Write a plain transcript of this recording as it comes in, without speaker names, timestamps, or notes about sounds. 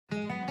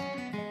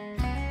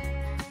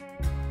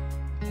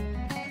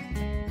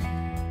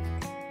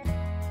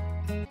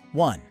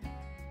1.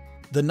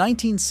 The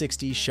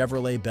 1960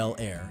 Chevrolet Bel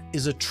Air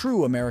is a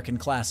true American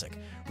classic,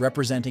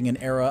 representing an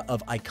era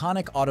of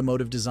iconic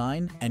automotive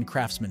design and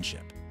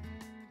craftsmanship.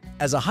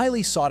 As a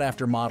highly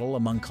sought-after model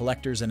among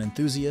collectors and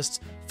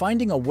enthusiasts,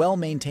 finding a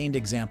well-maintained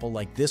example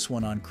like this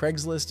one on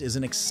Craigslist is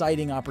an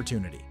exciting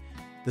opportunity.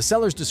 The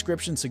seller's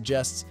description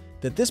suggests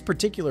that this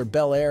particular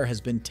Bel Air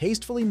has been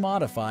tastefully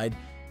modified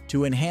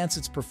to enhance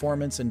its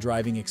performance and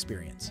driving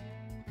experience.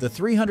 The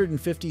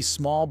 350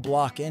 small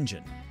block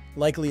engine,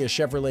 likely a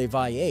Chevrolet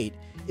V8,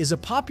 is a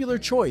popular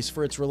choice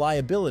for its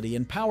reliability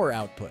and power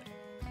output.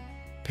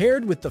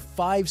 Paired with the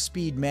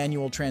 5-speed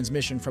manual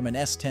transmission from an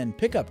S10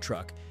 pickup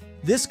truck,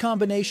 this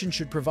combination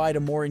should provide a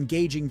more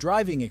engaging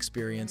driving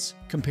experience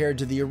compared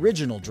to the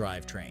original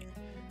drivetrain.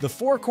 The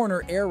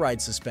 4-corner air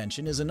ride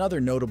suspension is another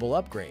notable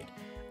upgrade,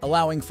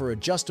 allowing for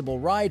adjustable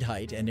ride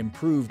height and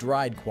improved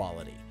ride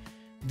quality.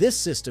 This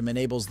system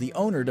enables the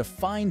owner to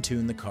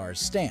fine-tune the car's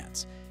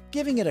stance,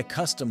 giving it a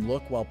custom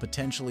look while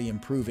potentially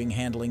improving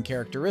handling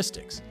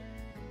characteristics.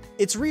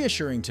 It's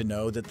reassuring to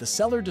know that the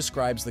seller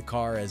describes the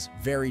car as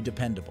very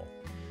dependable,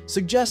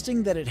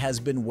 suggesting that it has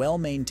been well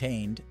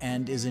maintained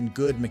and is in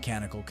good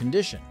mechanical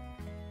condition.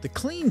 The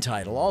clean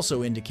title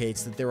also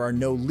indicates that there are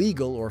no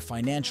legal or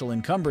financial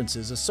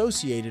encumbrances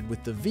associated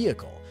with the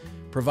vehicle,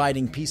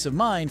 providing peace of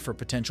mind for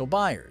potential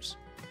buyers.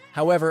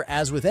 However,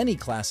 as with any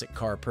classic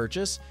car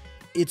purchase,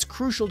 it's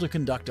crucial to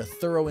conduct a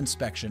thorough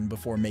inspection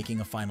before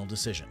making a final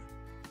decision.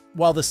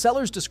 While the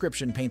seller's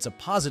description paints a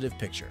positive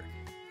picture,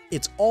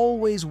 it's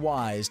always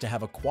wise to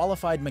have a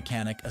qualified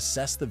mechanic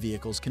assess the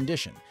vehicle's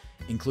condition,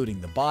 including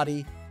the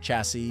body,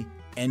 chassis,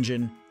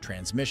 engine,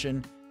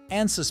 transmission,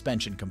 and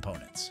suspension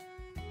components.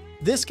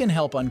 This can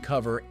help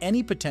uncover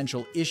any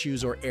potential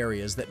issues or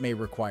areas that may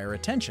require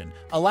attention,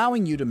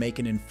 allowing you to make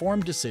an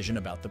informed decision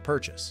about the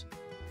purchase.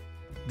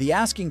 The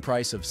asking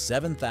price of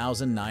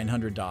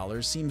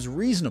 $7,900 seems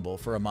reasonable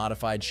for a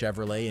modified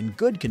Chevrolet in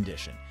good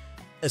condition,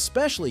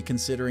 especially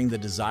considering the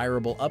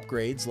desirable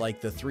upgrades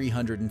like the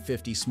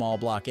 350 small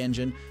block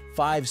engine,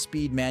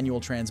 5-speed manual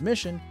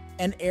transmission,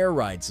 and air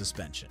ride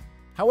suspension.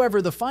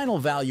 However, the final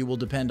value will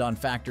depend on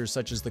factors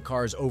such as the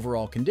car's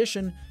overall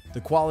condition,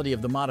 the quality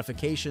of the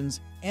modifications,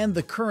 and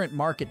the current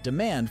market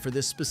demand for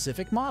this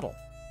specific model.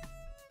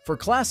 For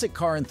classic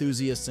car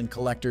enthusiasts and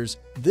collectors,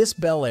 this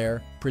Bel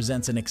Air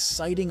presents an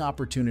exciting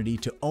opportunity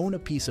to own a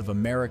piece of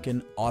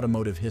American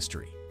automotive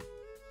history.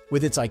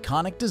 With its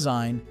iconic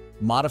design,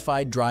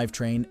 modified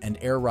drivetrain, and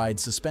air ride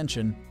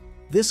suspension,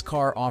 this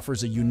car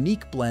offers a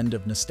unique blend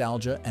of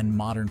nostalgia and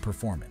modern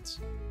performance.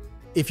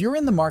 If you're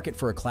in the market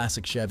for a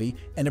classic Chevy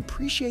and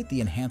appreciate the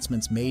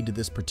enhancements made to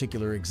this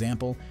particular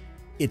example,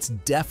 it's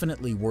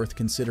definitely worth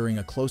considering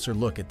a closer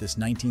look at this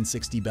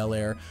 1960 Bel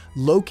Air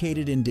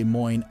located in Des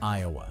Moines,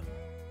 Iowa.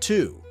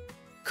 2.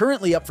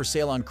 Currently up for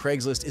sale on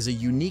Craigslist is a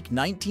unique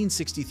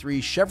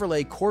 1963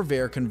 Chevrolet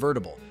Corvair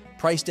convertible,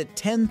 priced at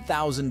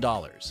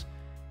 $10,000.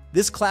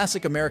 This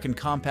classic American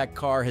compact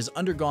car has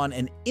undergone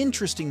an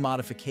interesting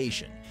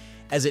modification,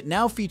 as it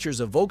now features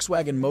a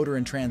Volkswagen motor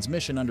and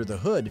transmission under the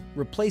hood,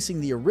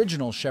 replacing the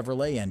original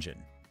Chevrolet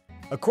engine.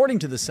 According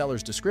to the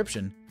seller's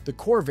description, the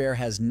Corvair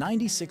has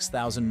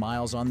 96,000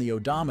 miles on the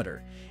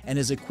odometer and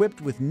is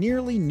equipped with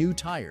nearly new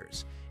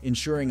tires,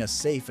 ensuring a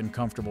safe and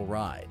comfortable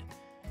ride.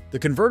 The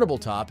convertible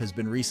top has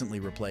been recently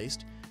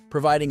replaced,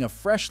 providing a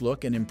fresh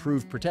look and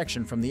improved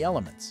protection from the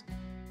elements.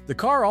 The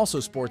car also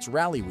sports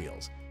rally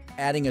wheels,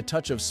 adding a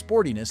touch of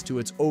sportiness to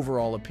its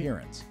overall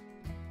appearance.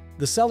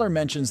 The seller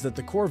mentions that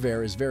the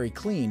Corvair is very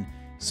clean,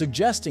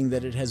 suggesting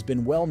that it has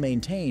been well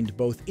maintained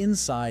both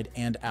inside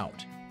and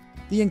out.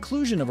 The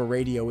inclusion of a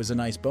radio is a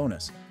nice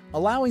bonus,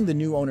 allowing the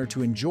new owner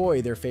to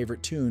enjoy their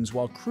favorite tunes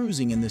while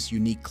cruising in this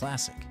unique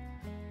classic.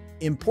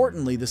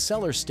 Importantly, the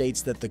seller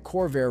states that the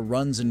Corvair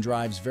runs and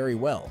drives very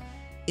well,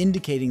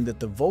 indicating that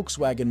the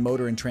Volkswagen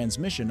motor and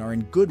transmission are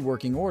in good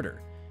working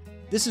order.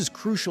 This is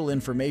crucial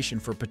information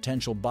for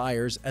potential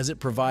buyers as it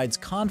provides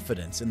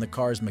confidence in the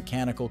car's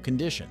mechanical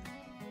condition.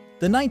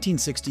 The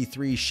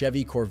 1963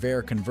 Chevy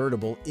Corvair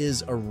convertible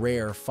is a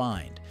rare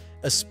find,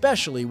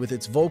 especially with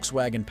its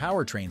Volkswagen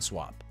powertrain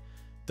swap.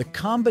 The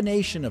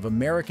combination of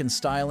American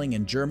styling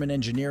and German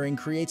engineering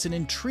creates an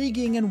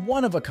intriguing and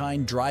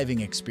one-of-a-kind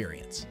driving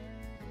experience.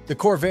 The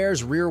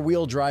Corvair's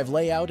rear-wheel drive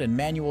layout and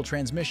manual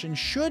transmission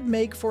should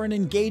make for an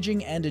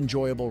engaging and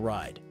enjoyable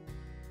ride.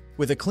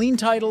 With a clean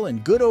title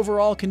and good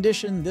overall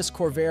condition, this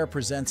Corvair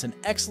presents an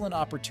excellent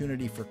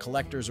opportunity for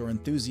collectors or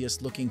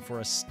enthusiasts looking for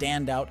a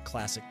standout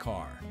classic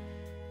car.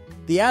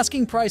 The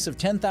asking price of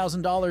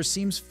 $10,000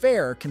 seems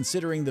fair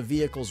considering the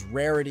vehicle's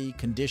rarity,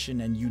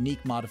 condition, and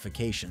unique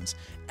modifications.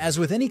 As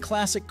with any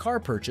classic car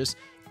purchase,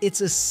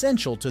 it's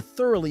essential to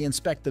thoroughly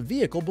inspect the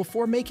vehicle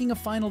before making a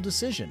final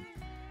decision.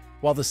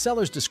 While the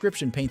seller's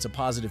description paints a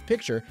positive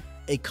picture,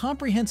 a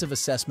comprehensive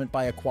assessment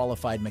by a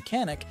qualified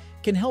mechanic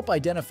can help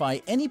identify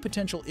any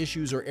potential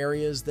issues or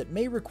areas that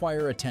may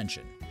require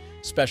attention.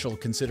 Special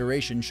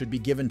consideration should be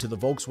given to the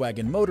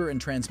Volkswagen motor and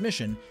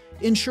transmission,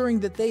 ensuring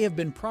that they have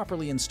been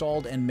properly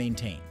installed and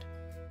maintained.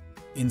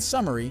 In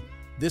summary,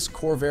 This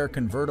Corvair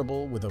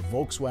convertible with a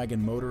Volkswagen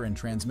motor and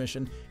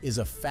transmission is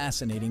a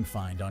fascinating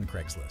find on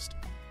Craigslist.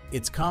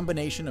 Its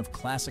combination of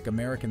classic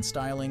American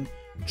styling,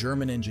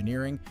 German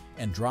engineering,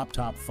 and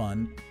drop-top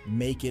fun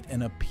make it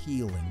an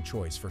appealing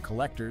choice for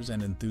collectors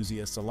and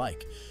enthusiasts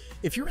alike.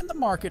 If you're in the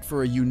market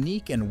for a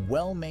unique and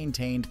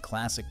well-maintained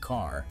classic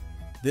car,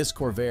 this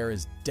Corvair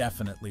is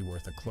definitely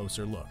worth a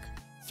closer look.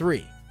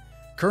 3.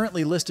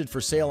 Currently listed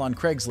for sale on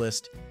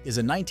Craigslist is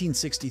a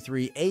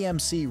 1963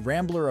 AMC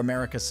Rambler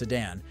America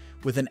sedan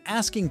with an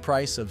asking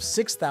price of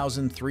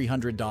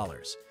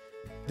 $6,300.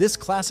 This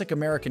classic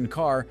American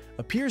car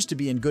appears to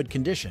be in good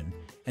condition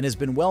and has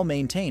been well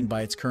maintained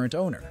by its current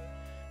owner.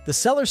 The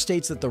seller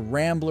states that the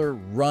Rambler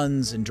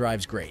runs and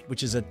drives great,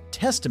 which is a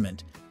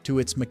testament to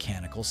its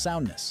mechanical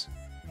soundness.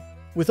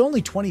 With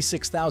only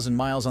 26,000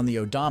 miles on the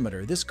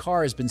odometer, this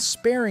car has been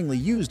sparingly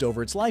used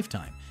over its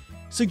lifetime,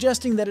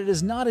 suggesting that it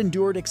has not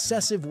endured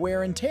excessive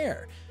wear and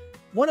tear.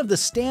 One of the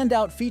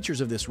standout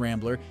features of this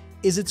Rambler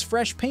is its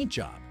fresh paint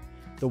job.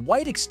 The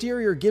white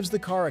exterior gives the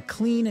car a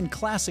clean and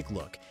classic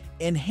look,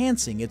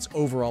 enhancing its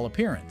overall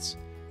appearance.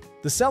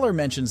 The seller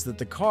mentions that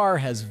the car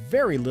has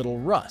very little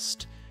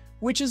rust,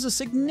 which is a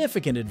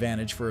significant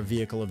advantage for a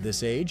vehicle of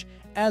this age,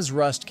 as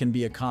rust can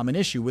be a common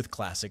issue with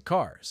classic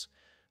cars.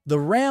 The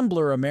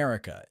Rambler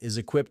America is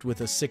equipped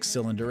with a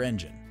 6-cylinder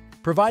engine,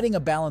 providing a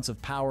balance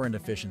of power and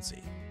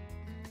efficiency.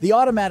 The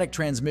automatic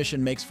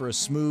transmission makes for a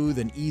smooth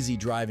and easy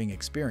driving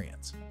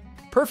experience,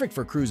 perfect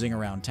for cruising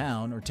around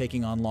town or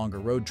taking on longer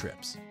road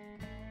trips.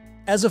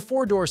 As a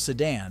 4-door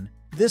sedan,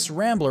 this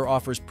Rambler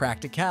offers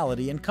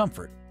practicality and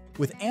comfort,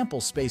 with ample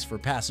space for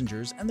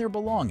passengers and their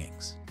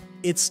belongings.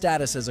 Its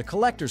status as a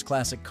collector's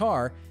classic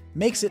car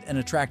makes it an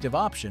attractive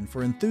option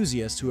for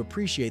enthusiasts who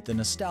appreciate the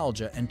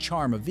nostalgia and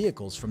charm of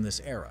vehicles from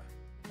this era.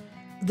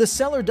 The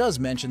seller does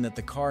mention that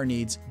the car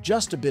needs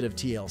just a bit of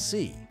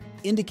TLC,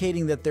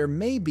 indicating that there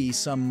may be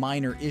some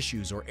minor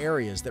issues or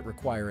areas that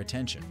require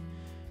attention.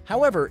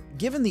 However,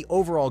 given the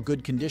overall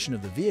good condition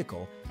of the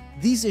vehicle,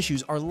 these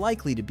issues are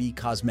likely to be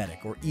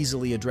cosmetic or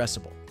easily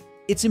addressable.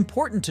 It's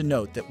important to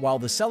note that while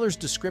the seller's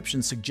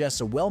description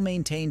suggests a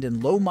well-maintained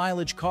and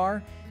low-mileage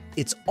car,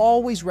 it's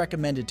always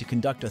recommended to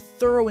conduct a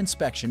thorough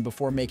inspection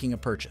before making a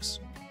purchase.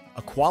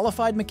 A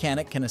qualified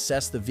mechanic can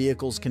assess the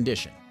vehicle's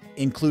condition,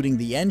 including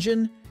the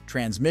engine,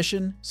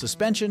 transmission,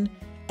 suspension,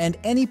 and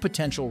any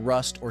potential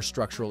rust or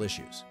structural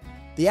issues.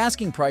 The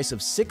asking price of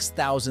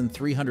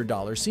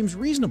 $6,300 seems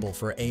reasonable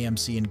for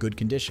AMC in good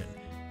condition,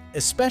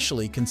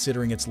 especially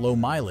considering its low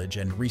mileage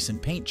and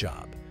recent paint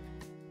job.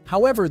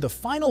 However, the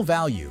final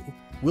value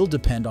will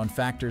depend on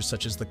factors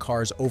such as the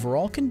car's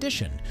overall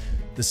condition,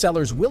 the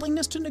seller's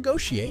willingness to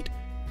negotiate,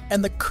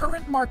 and the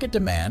current market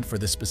demand for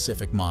the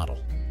specific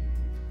model.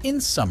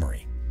 In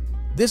summary,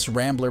 this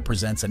Rambler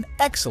presents an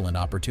excellent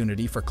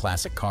opportunity for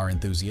classic car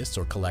enthusiasts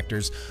or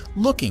collectors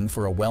looking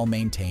for a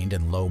well-maintained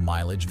and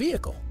low-mileage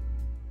vehicle.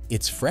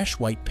 Its fresh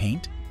white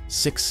paint,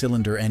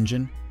 6-cylinder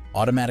engine,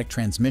 automatic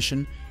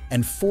transmission,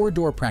 and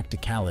 4-door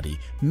practicality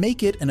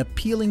make it an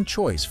appealing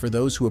choice for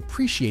those who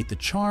appreciate the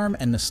charm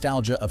and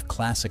nostalgia of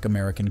classic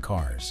American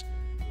cars.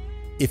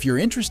 If you're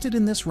interested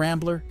in this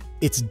Rambler,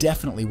 it's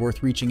definitely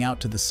worth reaching out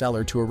to the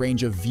seller to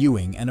arrange a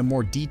viewing and a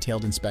more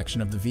detailed inspection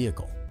of the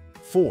vehicle.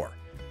 4.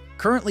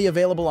 Currently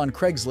available on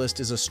Craigslist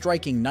is a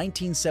striking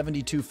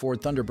 1972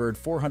 Ford Thunderbird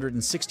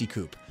 460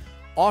 Coupe,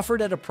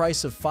 offered at a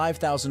price of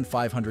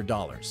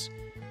 $5,500.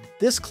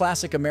 This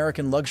classic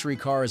American luxury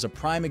car is a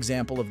prime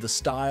example of the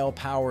style,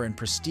 power, and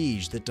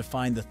prestige that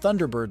defined the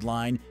Thunderbird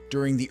line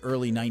during the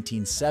early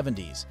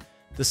 1970s.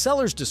 The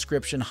seller's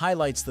description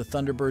highlights the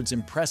Thunderbird's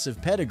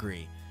impressive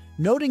pedigree,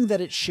 noting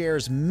that it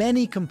shares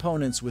many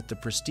components with the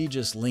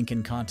prestigious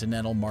Lincoln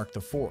Continental Mark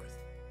IV.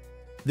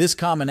 This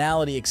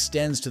commonality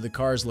extends to the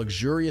car's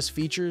luxurious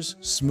features,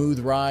 smooth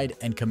ride,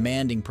 and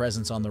commanding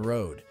presence on the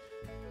road.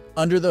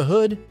 Under the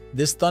hood,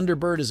 this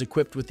Thunderbird is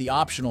equipped with the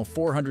optional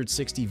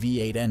 460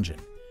 V8 engine,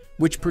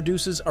 which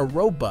produces a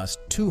robust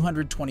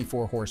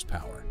 224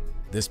 horsepower.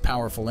 This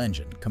powerful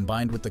engine,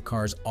 combined with the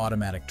car's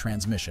automatic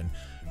transmission,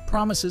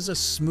 promises a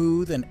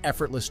smooth and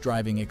effortless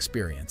driving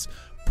experience,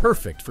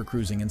 perfect for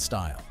cruising in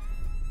style.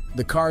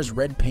 The car's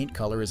red paint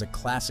color is a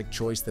classic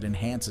choice that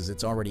enhances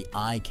its already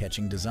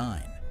eye-catching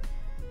design.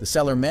 The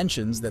seller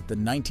mentions that the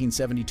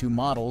 1972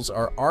 models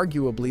are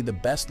arguably the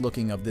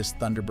best-looking of this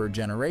Thunderbird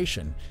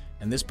generation,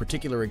 and this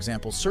particular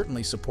example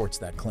certainly supports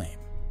that claim.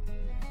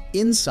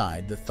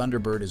 Inside, the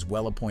Thunderbird is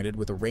well appointed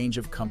with a range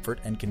of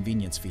comfort and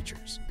convenience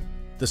features.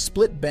 The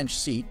split bench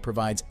seat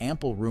provides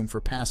ample room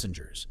for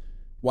passengers,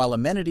 while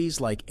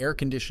amenities like air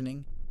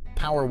conditioning,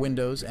 power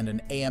windows, and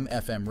an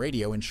AM/FM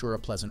radio ensure a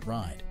pleasant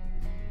ride.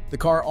 The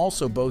car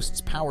also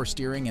boasts power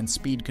steering and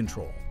speed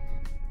control,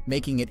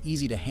 making it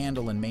easy to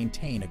handle and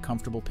maintain a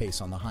comfortable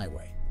pace on the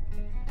highway.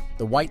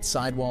 The white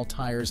sidewall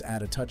tires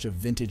add a touch of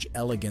vintage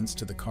elegance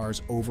to the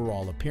car's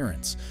overall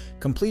appearance,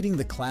 completing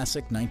the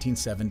classic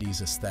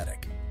 1970s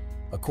aesthetic.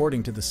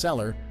 According to the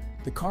seller,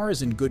 the car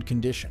is in good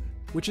condition,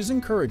 which is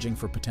encouraging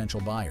for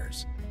potential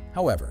buyers.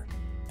 However,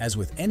 as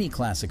with any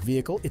classic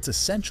vehicle, it's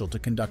essential to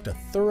conduct a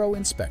thorough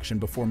inspection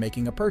before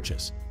making a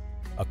purchase.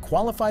 A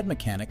qualified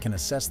mechanic can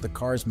assess the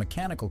car's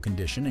mechanical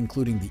condition,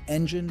 including the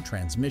engine,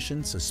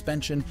 transmission,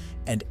 suspension,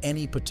 and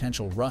any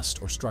potential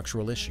rust or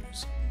structural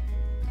issues.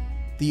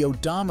 The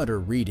odometer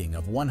reading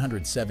of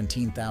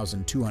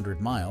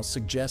 117,200 miles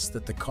suggests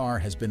that the car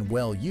has been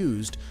well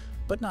used,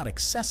 but not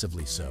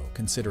excessively so,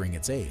 considering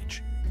its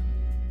age.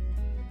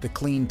 The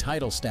clean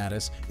title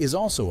status is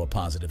also a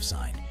positive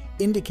sign,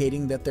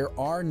 indicating that there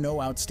are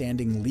no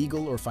outstanding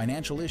legal or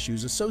financial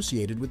issues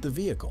associated with the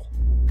vehicle.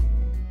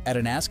 At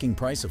an asking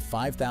price of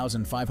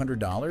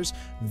 $5,500,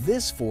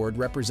 this Ford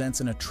represents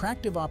an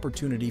attractive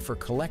opportunity for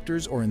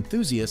collectors or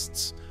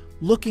enthusiasts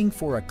looking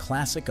for a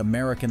classic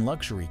American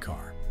luxury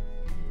car.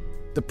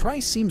 The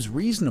price seems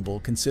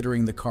reasonable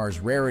considering the car's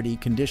rarity,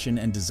 condition,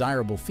 and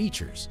desirable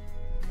features.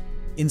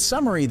 In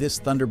summary, this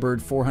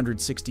Thunderbird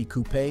 460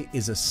 Coupe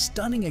is a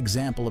stunning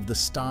example of the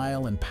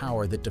style and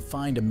power that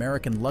defined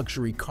American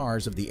luxury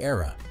cars of the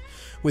era.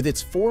 With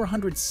its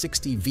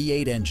 460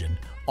 V8 engine,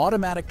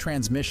 automatic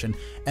transmission,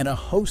 and a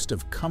host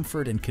of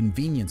comfort and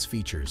convenience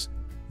features,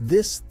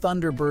 this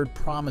Thunderbird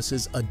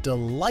promises a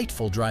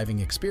delightful driving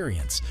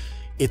experience.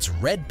 Its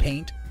red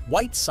paint,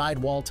 white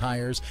sidewall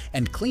tires,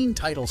 and clean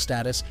title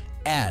status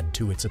add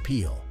to its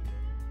appeal.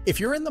 If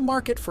you're in the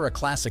market for a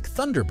classic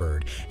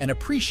Thunderbird and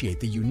appreciate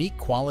the unique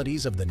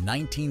qualities of the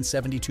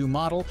 1972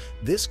 model,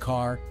 this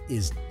car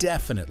is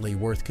definitely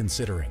worth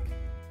considering.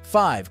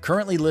 5.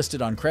 Currently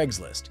listed on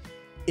Craigslist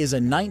is a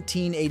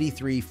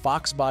 1983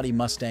 Fox Body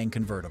Mustang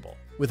convertible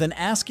with an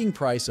asking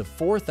price of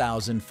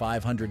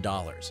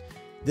 $4,500.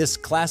 This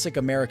classic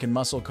American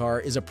muscle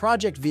car is a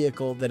project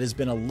vehicle that has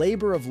been a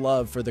labor of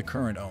love for the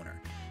current owner.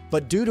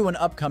 But due to an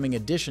upcoming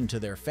addition to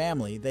their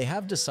family, they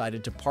have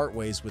decided to part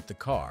ways with the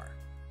car.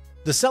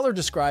 The seller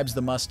describes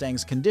the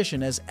Mustang's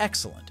condition as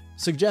excellent,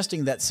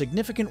 suggesting that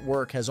significant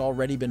work has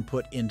already been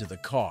put into the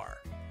car.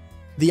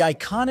 The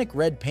iconic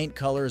red paint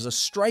color is a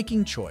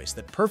striking choice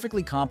that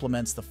perfectly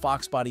complements the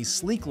Fox Body's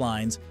sleek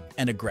lines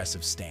and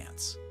aggressive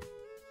stance.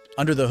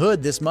 Under the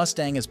hood, this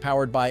Mustang is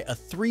powered by a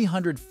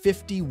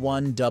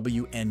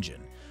 351W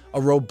engine,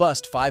 a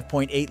robust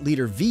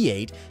 5.8-liter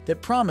V8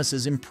 that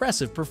promises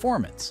impressive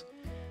performance.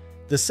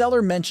 The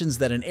seller mentions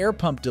that an air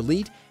pump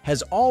delete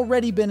has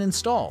already been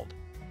installed,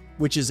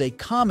 which is a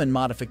common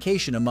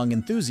modification among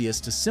enthusiasts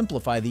to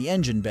simplify the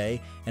engine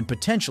bay and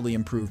potentially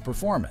improve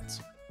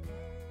performance.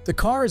 The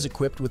car is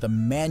equipped with a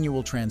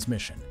manual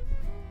transmission,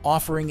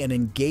 offering an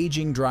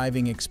engaging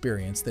driving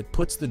experience that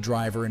puts the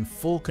driver in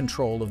full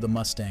control of the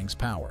Mustang's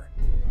power.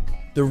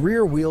 The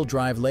rear-wheel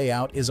drive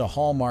layout is a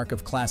hallmark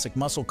of classic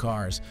muscle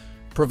cars,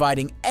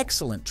 providing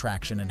excellent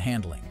traction and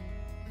handling.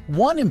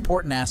 One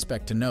important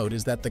aspect to note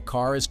is that the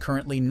car is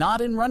currently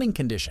not in running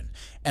condition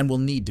and will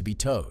need to be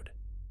towed.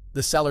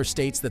 The seller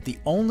states that the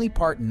only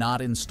part not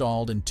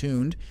installed and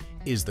tuned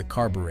is the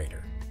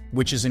carburetor,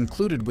 which is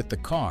included with the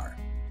car.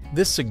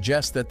 This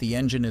suggests that the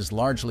engine is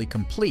largely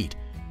complete,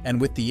 and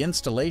with the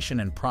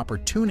installation and proper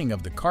tuning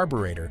of the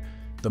carburetor,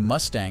 the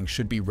Mustang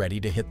should be ready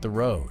to hit the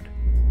road.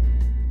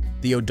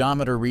 The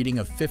odometer reading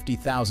of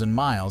 50,000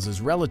 miles is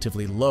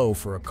relatively low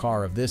for a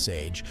car of this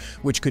age,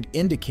 which could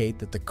indicate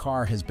that the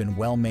car has been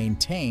well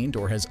maintained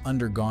or has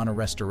undergone a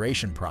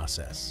restoration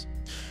process.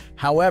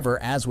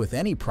 However, as with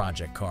any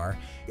project car,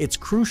 it's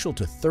crucial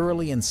to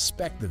thoroughly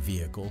inspect the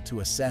vehicle to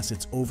assess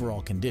its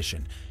overall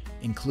condition,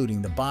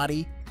 including the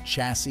body,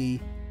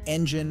 chassis,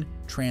 engine,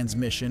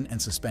 transmission,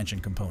 and suspension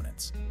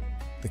components.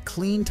 The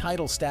clean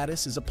title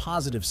status is a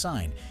positive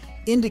sign,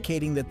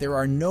 indicating that there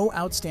are no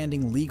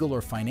outstanding legal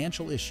or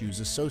financial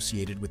issues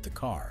associated with the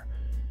car.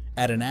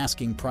 At an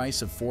asking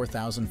price of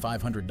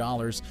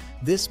 $4,500,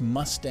 this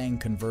Mustang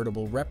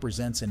convertible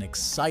represents an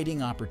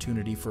exciting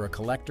opportunity for a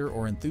collector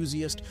or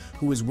enthusiast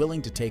who is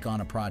willing to take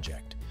on a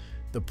project.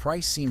 The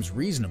price seems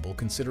reasonable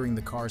considering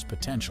the car's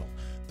potential,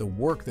 the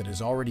work that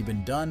has already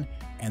been done,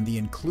 and the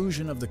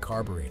inclusion of the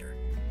carburetor.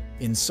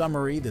 In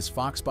summary, this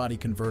Fox Body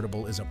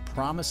convertible is a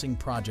promising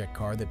project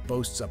car that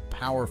boasts a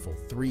powerful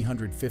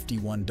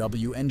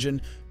 351W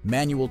engine,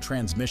 manual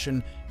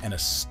transmission, and a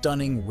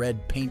stunning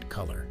red paint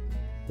color.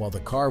 While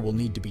the car will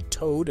need to be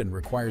towed and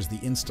requires the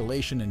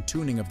installation and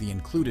tuning of the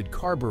included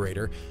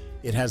carburetor,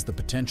 it has the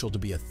potential to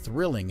be a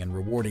thrilling and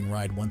rewarding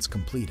ride once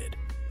completed.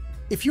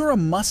 If you're a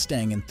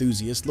Mustang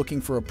enthusiast looking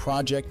for a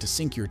project to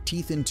sink your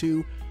teeth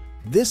into,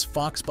 this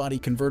Fox Body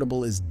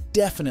convertible is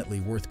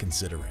definitely worth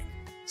considering.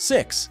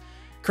 6.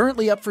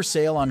 Currently up for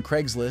sale on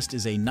Craigslist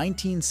is a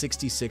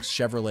 1966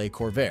 Chevrolet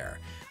Corvair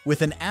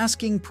with an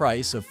asking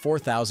price of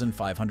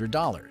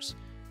 $4,500.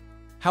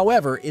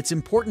 However, it's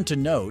important to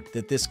note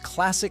that this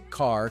classic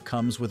car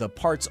comes with a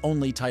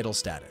parts-only title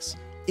status,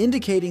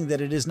 indicating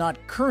that it is not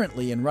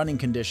currently in running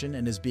condition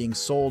and is being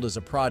sold as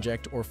a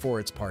project or for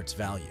its parts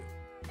value.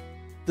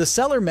 The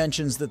seller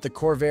mentions that the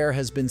Corvair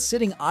has been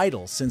sitting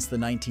idle since the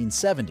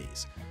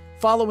 1970s,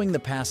 following the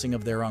passing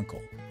of their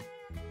uncle.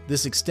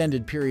 This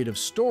extended period of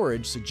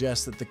storage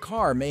suggests that the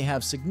car may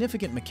have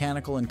significant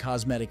mechanical and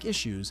cosmetic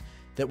issues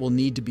that will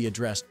need to be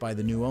addressed by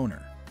the new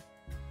owner.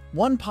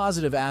 One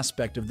positive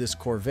aspect of this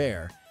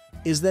Corvair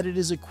is that it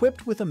is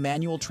equipped with a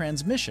manual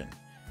transmission,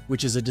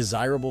 which is a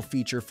desirable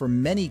feature for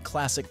many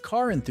classic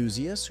car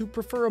enthusiasts who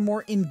prefer a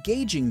more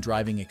engaging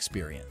driving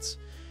experience.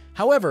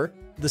 However,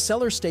 the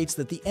seller states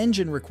that the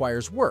engine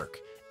requires work,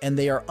 and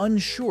they are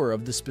unsure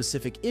of the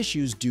specific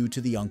issues due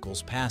to the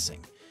uncle's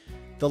passing.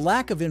 The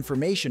lack of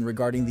information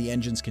regarding the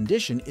engine's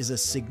condition is a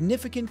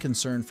significant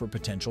concern for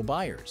potential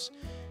buyers.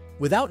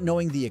 Without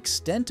knowing the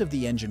extent of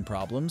the engine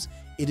problems,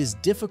 it is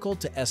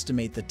difficult to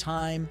estimate the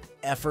time,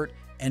 effort,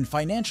 and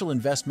financial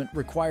investment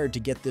required to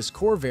get this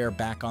Corvair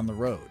back on the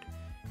road.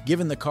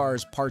 Given the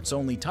car's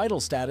parts-only title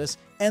status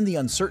and the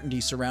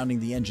uncertainty surrounding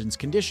the engine's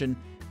condition,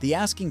 the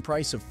asking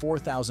price of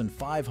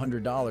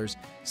 $4,500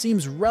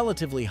 seems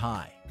relatively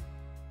high.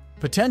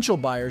 Potential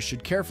buyers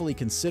should carefully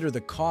consider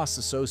the costs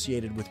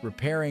associated with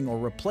repairing or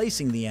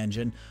replacing the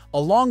engine,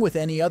 along with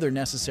any other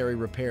necessary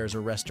repairs or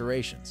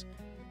restorations.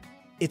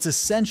 It's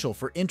essential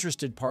for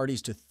interested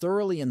parties to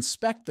thoroughly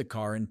inspect the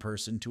car in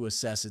person to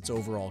assess its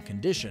overall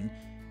condition,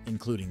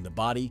 including the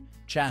body,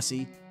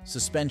 chassis,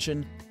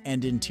 suspension,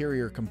 and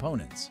interior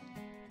components.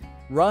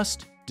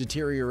 Rust,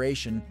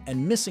 deterioration,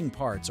 and missing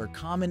parts are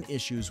common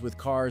issues with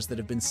cars that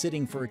have been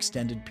sitting for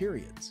extended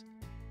periods.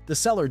 The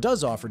seller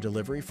does offer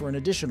delivery for an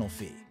additional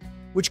fee,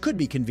 which could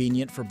be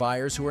convenient for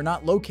buyers who are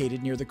not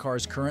located near the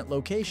car's current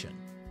location.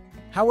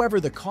 However,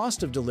 the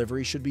cost of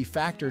delivery should be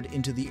factored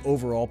into the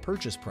overall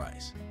purchase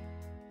price.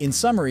 In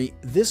summary,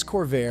 this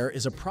Corvair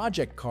is a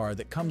project car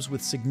that comes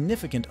with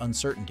significant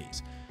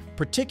uncertainties,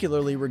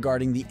 particularly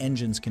regarding the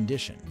engine's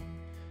condition.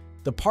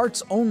 The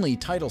parts-only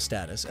title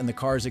status and the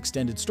car's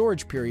extended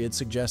storage period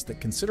suggest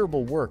that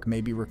considerable work may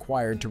be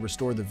required to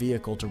restore the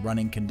vehicle to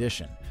running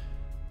condition.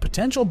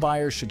 Potential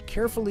buyers should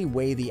carefully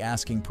weigh the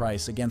asking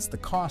price against the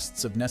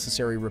costs of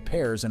necessary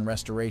repairs and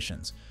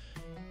restorations.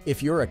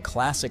 If you're a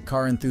classic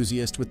car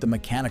enthusiast with the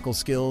mechanical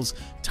skills,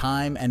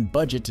 time, and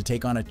budget to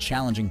take on a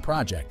challenging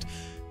project,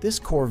 this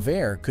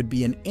Corvair could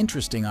be an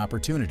interesting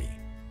opportunity.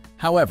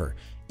 However,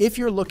 if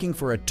you're looking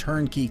for a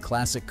turnkey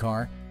classic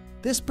car,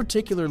 this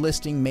particular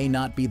listing may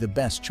not be the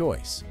best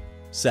choice.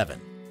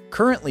 7.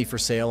 Currently for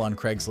sale on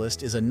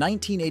Craigslist is a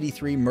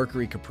 1983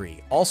 Mercury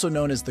Capri, also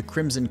known as the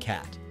Crimson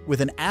Cat,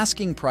 with an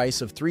asking price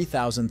of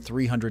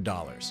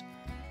 $3,300.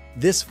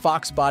 This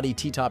Fox Body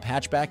T-top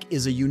hatchback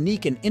is a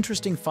unique and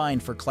interesting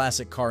find for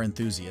classic car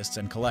enthusiasts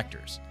and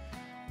collectors.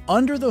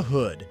 Under the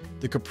hood,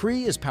 the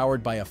Capri is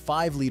powered by a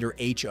 5-liter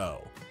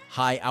HO,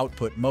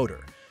 high-output motor,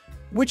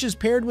 which is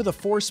paired with a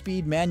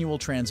 4-speed manual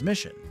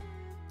transmission.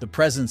 The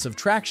presence of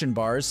traction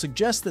bars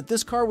suggests that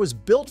this car was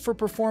built for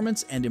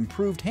performance and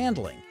improved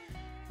handling.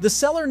 The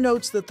seller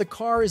notes that the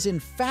car is in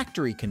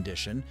factory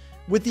condition,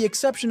 with the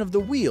exception of the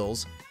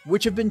wheels,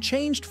 which have been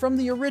changed from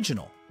the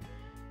original.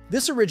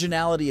 This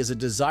originality is a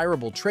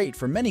desirable trait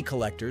for many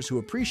collectors who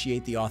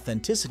appreciate the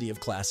authenticity of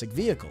classic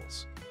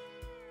vehicles.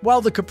 While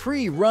the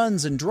Capri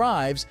runs and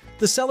drives,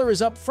 the seller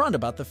is upfront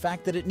about the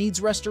fact that it needs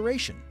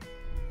restoration.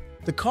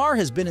 The car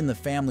has been in the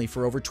family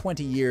for over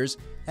 20 years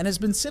and has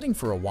been sitting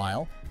for a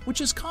while, which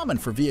is common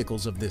for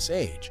vehicles of this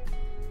age.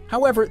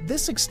 However,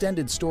 this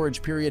extended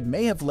storage period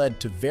may have led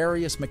to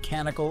various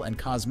mechanical and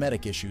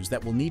cosmetic issues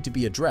that will need to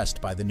be addressed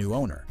by the new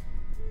owner.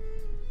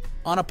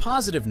 On a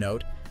positive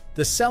note,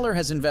 the seller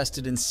has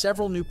invested in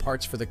several new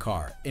parts for the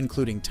car,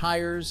 including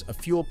tires, a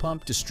fuel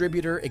pump,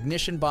 distributor,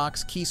 ignition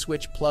box, key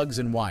switch, plugs,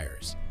 and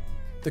wires.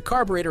 The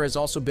carburetor has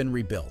also been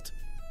rebuilt,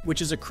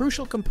 which is a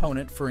crucial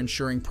component for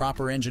ensuring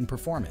proper engine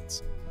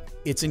performance.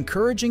 It's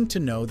encouraging to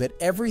know that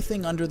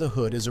everything under the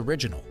hood is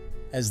original,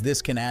 as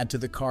this can add to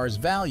the car's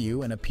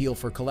value and appeal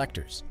for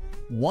collectors.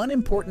 One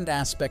important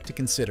aspect to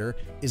consider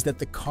is that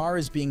the car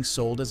is being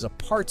sold as a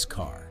parts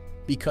car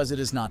because it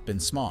has not been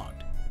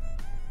smogged.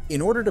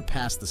 In order to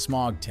pass the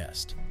smog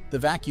test, the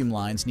vacuum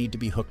lines need to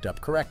be hooked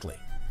up correctly.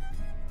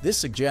 This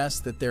suggests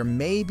that there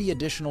may be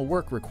additional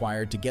work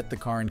required to get the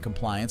car in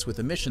compliance with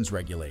emissions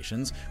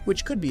regulations,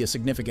 which could be a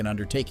significant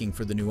undertaking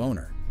for the new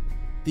owner.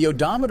 The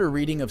odometer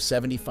reading of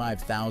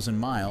 75,000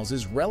 miles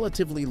is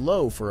relatively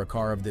low for a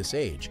car of this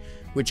age,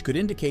 which could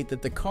indicate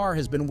that the car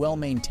has been well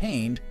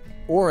maintained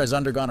or has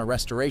undergone a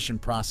restoration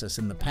process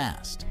in the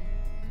past.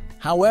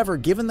 However,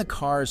 given the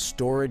car's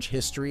storage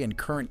history and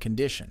current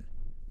condition,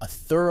 a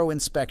thorough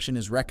inspection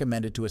is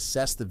recommended to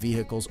assess the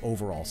vehicle's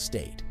overall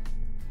state.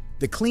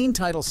 The clean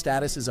title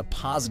status is a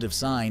positive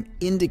sign,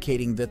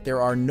 indicating that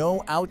there are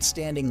no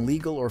outstanding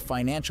legal or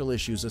financial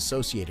issues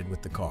associated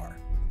with the car.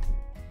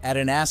 At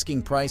an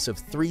asking price of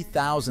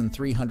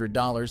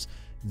 $3,300,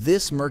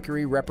 this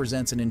Mercury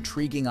represents an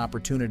intriguing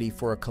opportunity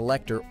for a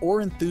collector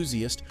or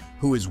enthusiast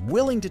who is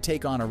willing to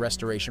take on a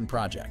restoration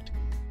project.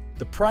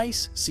 The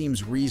price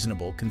seems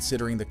reasonable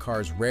considering the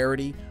car's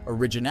rarity,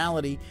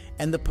 originality,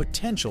 and the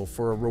potential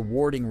for a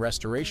rewarding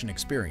restoration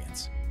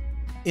experience.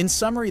 In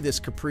summary, this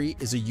Capri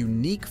is a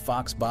unique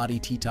Fox Body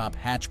T-top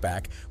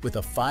hatchback with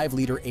a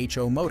 5-liter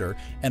HO motor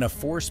and a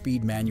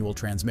 4-speed manual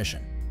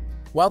transmission.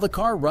 While the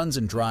car runs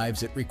and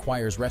drives, it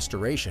requires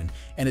restoration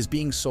and is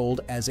being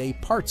sold as a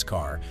parts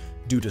car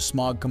due to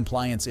smog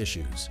compliance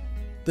issues.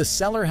 The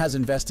seller has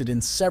invested in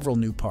several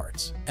new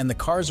parts, and the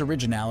car's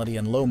originality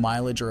and low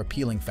mileage are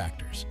appealing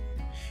factors.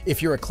 If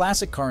you're a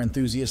classic car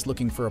enthusiast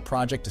looking for a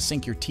project to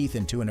sink your teeth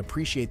into and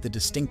appreciate the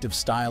distinctive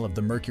style of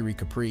the Mercury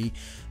Capri,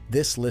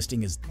 this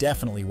listing is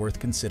definitely worth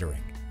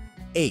considering.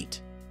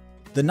 8.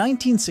 The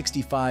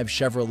 1965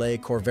 Chevrolet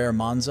Corvair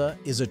Monza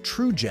is a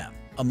true gem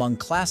among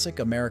classic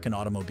American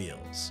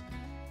automobiles.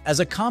 As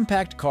a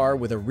compact car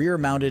with a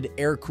rear-mounted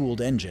air-cooled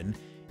engine,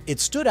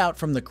 it stood out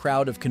from the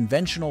crowd of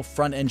conventional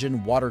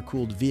front-engine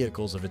water-cooled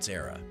vehicles of its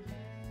era.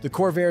 The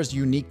Corvair's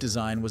unique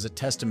design was a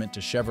testament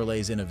to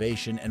Chevrolet's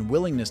innovation and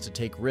willingness to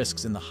take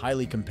risks in the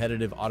highly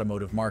competitive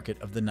automotive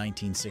market of the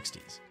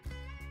 1960s.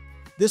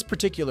 This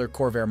particular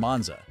Corvair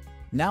Monza,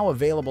 now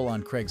available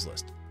on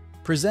Craigslist,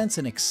 presents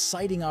an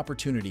exciting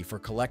opportunity for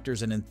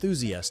collectors and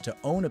enthusiasts to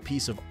own a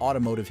piece of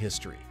automotive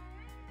history.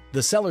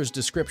 The seller's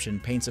description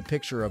paints a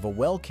picture of a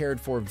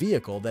well-cared-for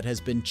vehicle that has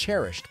been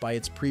cherished by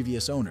its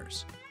previous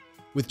owners.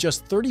 With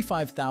just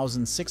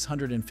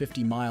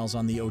 35,650 miles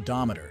on the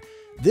odometer,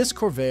 this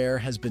Corvair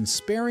has been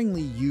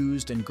sparingly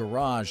used and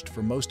garaged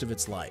for most of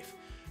its life,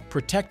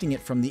 protecting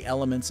it from the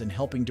elements and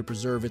helping to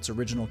preserve its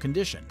original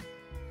condition.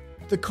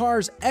 The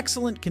car's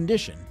excellent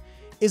condition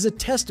is a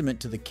testament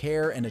to the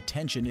care and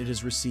attention it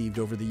has received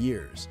over the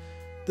years.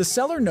 The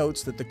seller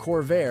notes that the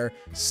Corvair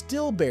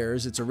still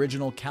bears its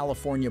original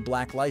California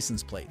black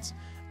license plates,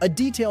 a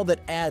detail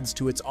that adds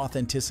to its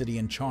authenticity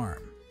and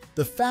charm.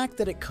 The fact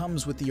that it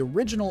comes with the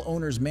original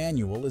owner's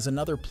manual is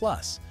another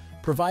plus,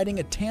 providing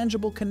a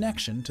tangible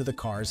connection to the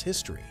car's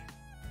history.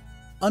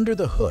 Under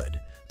the hood,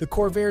 the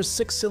Corvair's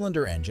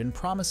 6-cylinder engine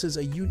promises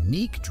a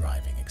unique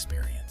driving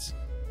experience.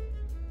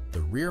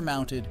 The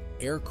rear-mounted,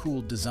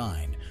 air-cooled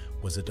design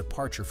was a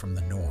departure from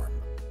the norm,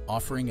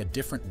 offering a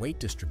different weight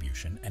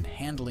distribution and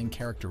handling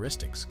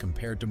characteristics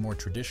compared to more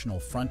traditional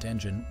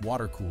front-engine,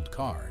 water-cooled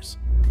cars.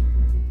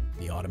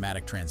 The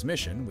automatic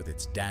transmission, with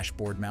its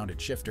dashboard-mounted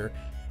shifter,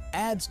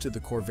 adds to the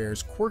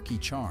Corvair's quirky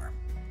charm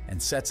and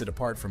sets it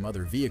apart from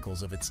other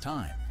vehicles of its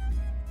time.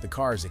 The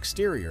car's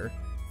exterior,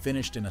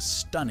 finished in a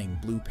stunning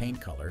blue paint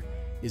color,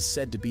 is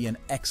said to be in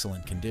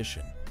excellent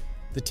condition.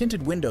 The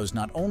tinted windows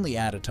not only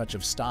add a touch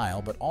of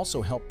style but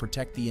also help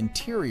protect the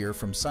interior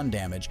from sun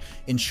damage,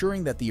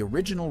 ensuring that the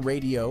original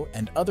radio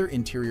and other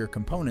interior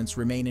components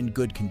remain in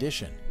good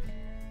condition.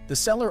 The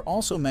seller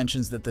also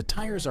mentions that the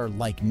tires are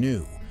like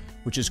new,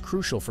 which is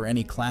crucial for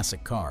any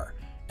classic car,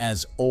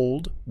 as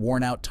old,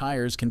 worn-out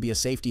tires can be a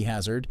safety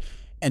hazard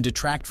and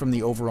detract from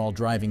the overall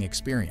driving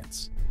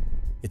experience.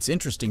 It's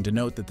interesting to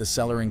note that the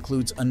seller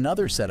includes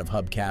another set of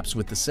hubcaps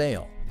with the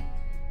sale.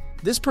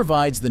 This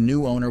provides the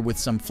new owner with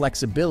some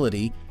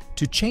flexibility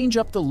to change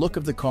up the look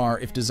of the car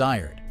if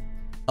desired,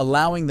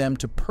 allowing them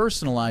to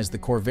personalize the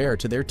Corvair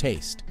to their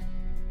taste.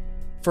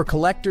 For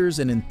collectors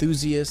and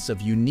enthusiasts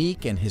of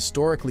unique and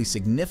historically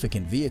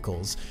significant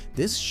vehicles,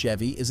 this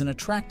Chevy is an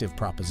attractive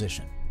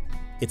proposition.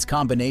 Its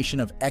combination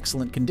of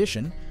excellent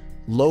condition,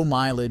 low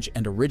mileage,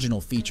 and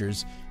original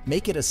features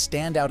make it a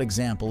standout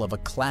example of a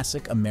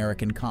classic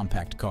American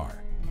compact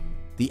car.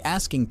 The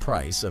asking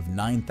price of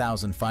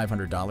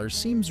 $9,500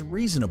 seems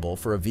reasonable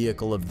for a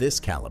vehicle of this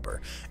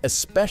caliber,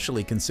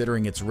 especially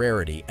considering its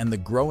rarity and the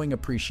growing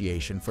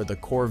appreciation for the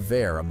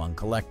Corvair among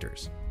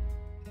collectors.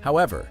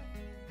 However,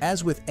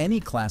 as with any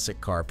classic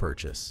car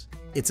purchase,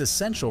 it's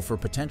essential for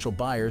potential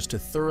buyers to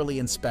thoroughly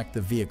inspect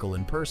the vehicle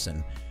in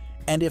person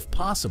and, if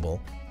possible,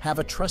 have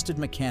a trusted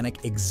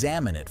mechanic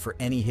examine it for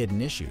any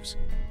hidden issues.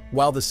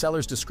 While the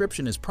seller's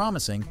description is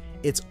promising,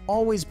 it's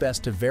always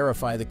best to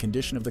verify the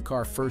condition of the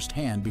car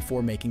firsthand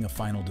before making a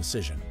final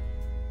decision.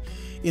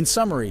 In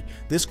summary,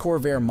 this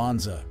Corvair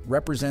Monza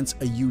represents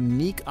a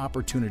unique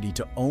opportunity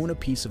to own a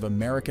piece of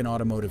American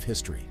automotive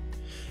history.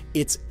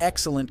 Its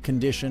excellent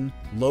condition,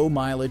 low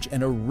mileage,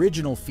 and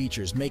original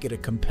features make it a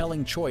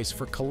compelling choice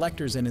for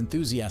collectors and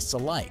enthusiasts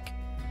alike.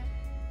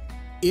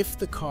 If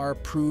the car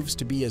proves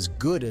to be as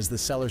good as the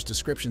seller's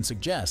description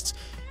suggests,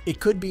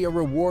 it could be a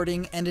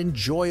rewarding and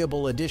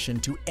enjoyable addition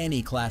to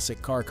any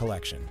classic car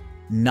collection.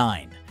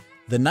 9.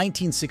 The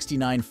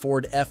 1969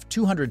 Ford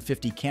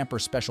F-250 Camper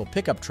Special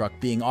Pickup Truck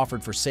being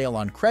offered for sale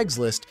on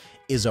Craigslist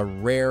is a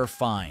rare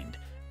find,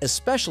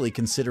 especially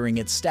considering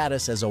its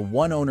status as a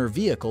one-owner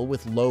vehicle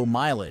with low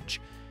mileage.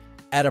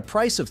 At a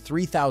price of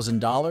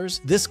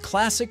 $3,000, this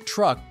classic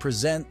truck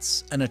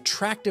presents an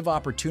attractive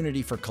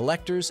opportunity for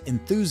collectors,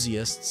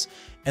 enthusiasts,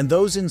 and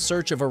those in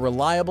search of a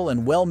reliable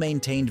and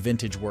well-maintained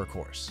vintage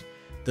workhorse.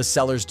 The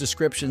seller's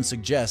description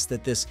suggests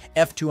that this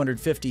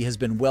F-250 has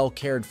been well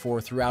cared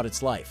for throughout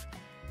its life.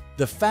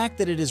 The fact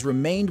that it has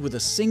remained with a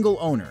single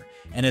owner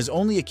and has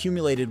only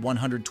accumulated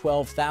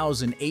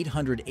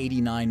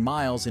 112,889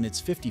 miles in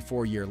its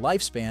 54-year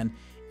lifespan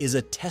is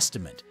a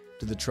testament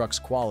to the truck's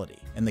quality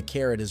and the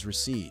care it has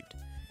received.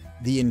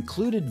 The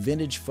included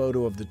vintage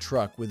photo of the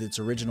truck with its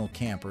original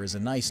camper is a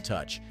nice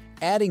touch,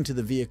 adding to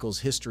the vehicle's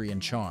history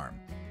and charm.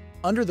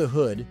 Under the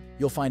hood,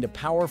 you'll find a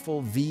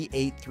powerful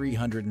V8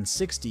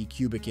 360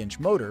 cubic inch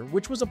motor,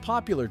 which was a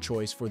popular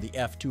choice for the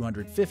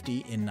F-250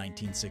 in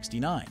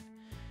 1969.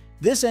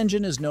 This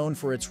engine is known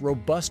for its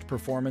robust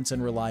performance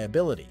and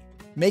reliability,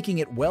 making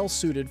it well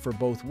suited for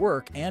both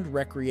work and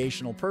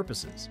recreational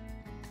purposes.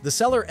 The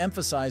seller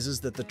emphasizes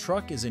that the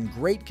truck is in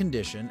great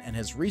condition and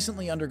has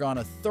recently undergone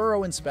a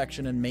thorough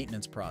inspection and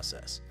maintenance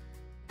process.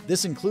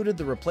 This included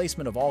the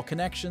replacement of all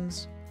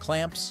connections,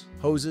 clamps,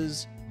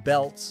 hoses,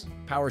 belts,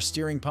 power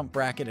steering pump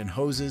bracket and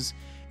hoses,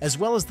 as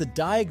well as the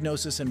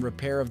diagnosis and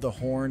repair of the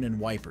horn and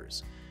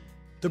wipers.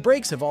 The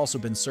brakes have also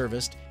been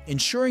serviced,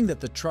 ensuring that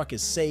the truck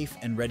is safe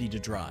and ready to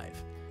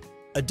drive.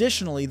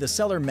 Additionally, the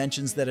seller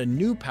mentions that a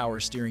new power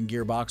steering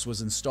gearbox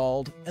was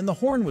installed and the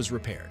horn was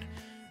repaired,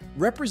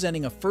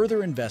 representing a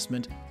further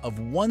investment of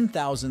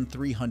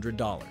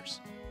 $1,300.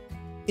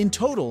 In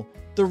total,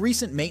 the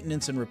recent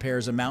maintenance and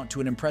repairs amount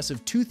to an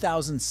impressive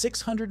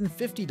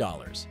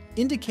 $2,650,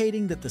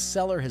 indicating that the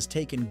seller has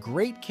taken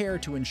great care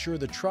to ensure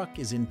the truck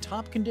is in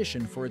top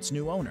condition for its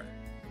new owner.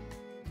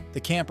 The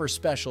Camper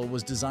Special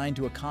was designed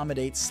to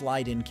accommodate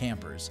slide-in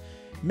campers,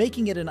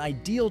 making it an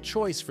ideal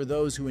choice for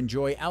those who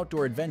enjoy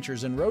outdoor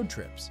adventures and road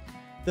trips.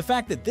 The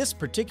fact that this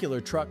particular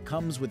truck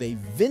comes with a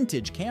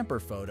vintage camper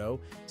photo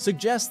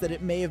suggests that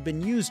it may have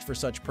been used for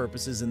such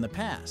purposes in the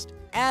past,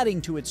 adding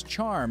to its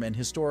charm and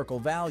historical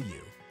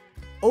value.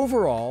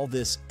 Overall,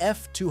 this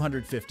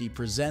F250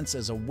 presents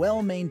as a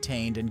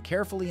well-maintained and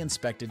carefully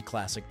inspected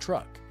classic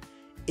truck.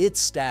 Its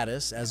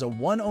status as a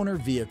one-owner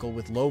vehicle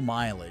with low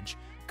mileage,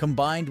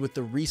 combined with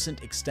the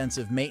recent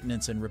extensive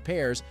maintenance and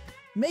repairs,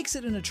 makes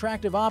it an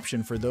attractive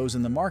option for those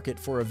in the market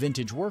for a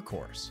vintage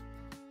workhorse.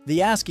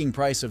 The asking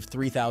price of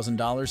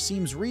 $3,000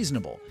 seems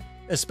reasonable,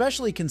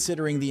 especially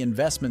considering the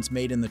investments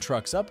made in the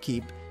truck's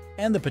upkeep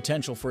and the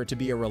potential for it to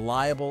be a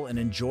reliable and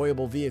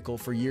enjoyable vehicle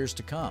for years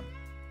to come.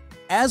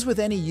 As with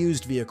any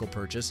used vehicle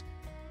purchase,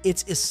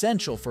 it's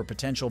essential for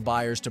potential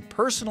buyers to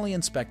personally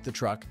inspect the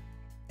truck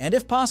and,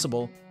 if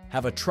possible,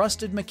 have a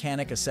trusted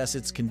mechanic assess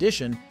its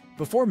condition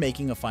before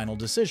making a final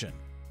decision.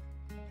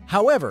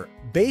 However,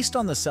 based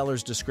on the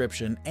seller's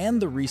description and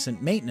the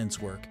recent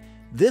maintenance work,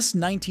 this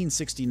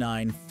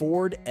 1969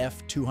 Ford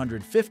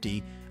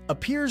F250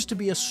 appears to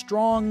be a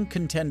strong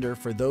contender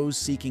for those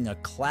seeking a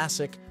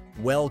classic,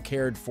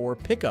 well-cared-for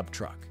pickup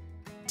truck.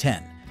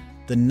 10.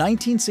 The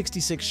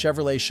 1966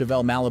 Chevrolet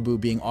Chevelle Malibu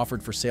being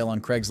offered for sale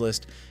on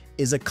Craigslist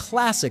is a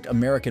classic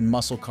American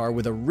muscle car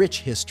with a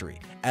rich history.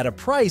 At a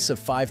price of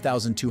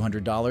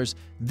 $5,200,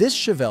 this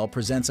Chevelle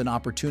presents an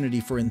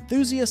opportunity for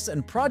enthusiasts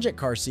and project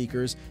car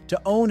seekers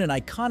to own an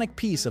iconic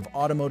piece of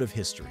automotive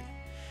history.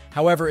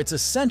 However, it's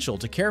essential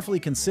to carefully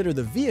consider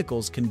the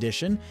vehicle's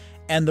condition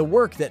and the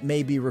work that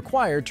may be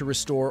required to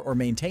restore or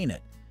maintain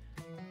it.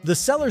 The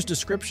seller's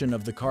description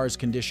of the car's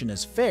condition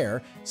as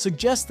fair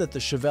suggests that the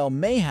Chevelle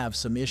may have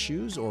some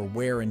issues or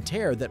wear and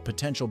tear that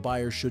potential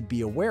buyers should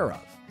be aware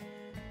of.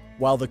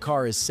 While the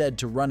car is said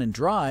to run and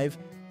drive,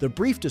 the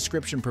brief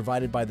description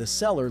provided by the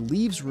seller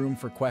leaves room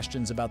for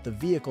questions about the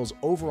vehicle's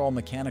overall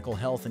mechanical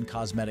health and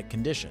cosmetic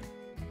condition.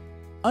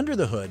 Under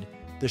the hood,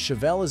 the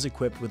Chevelle is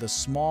equipped with a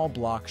small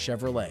block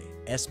Chevrolet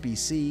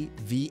SBC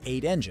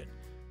V8 engine,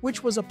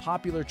 which was a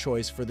popular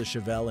choice for the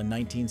Chevelle in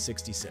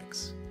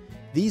 1966.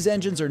 These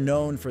engines are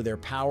known for their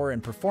power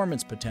and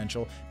performance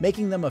potential,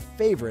 making them a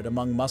favorite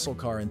among muscle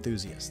car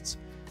enthusiasts.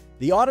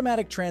 The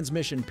automatic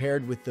transmission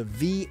paired with the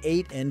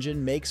V8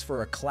 engine makes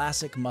for a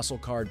classic muscle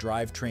car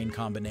drivetrain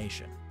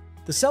combination.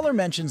 The seller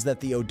mentions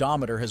that the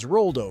odometer has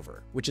rolled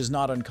over, which is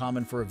not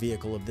uncommon for a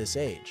vehicle of this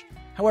age.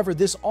 However,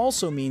 this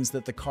also means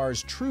that the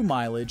car's true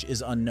mileage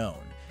is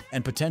unknown,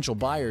 and potential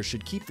buyers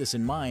should keep this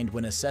in mind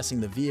when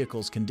assessing the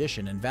vehicle's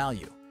condition and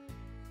value.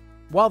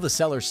 While the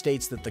seller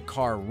states that the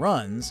car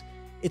runs,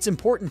 it's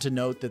important to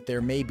note that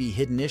there may be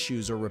hidden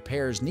issues or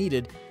repairs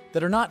needed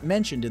that are not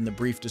mentioned in the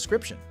brief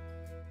description.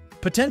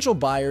 Potential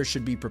buyers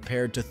should be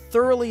prepared to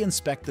thoroughly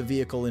inspect the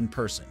vehicle in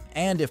person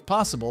and, if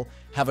possible,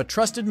 have a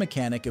trusted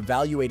mechanic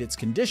evaluate its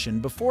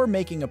condition before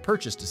making a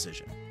purchase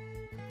decision.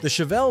 The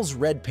Chevelle's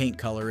red paint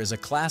color is a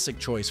classic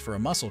choice for a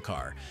muscle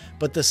car,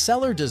 but the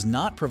seller does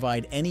not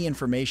provide any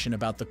information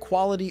about the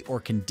quality or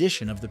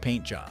condition of the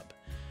paint job.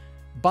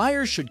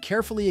 Buyers should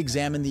carefully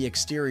examine the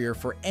exterior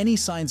for any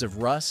signs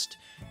of rust,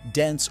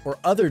 dents, or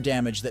other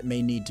damage that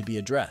may need to be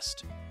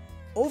addressed.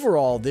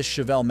 Overall, this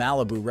Chevelle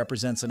Malibu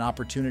represents an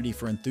opportunity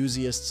for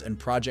enthusiasts and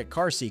project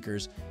car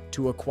seekers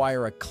to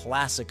acquire a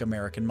classic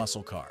American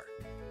muscle car.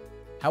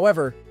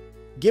 However,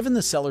 given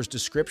the seller's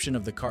description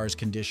of the car's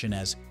condition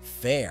as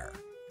fair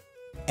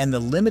and the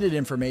limited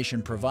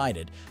information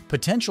provided,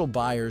 potential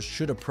buyers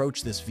should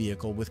approach this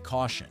vehicle with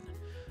caution.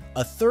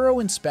 A thorough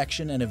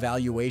inspection and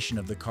evaluation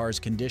of the car's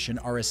condition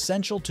are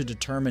essential to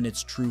determine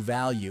its true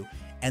value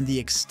and the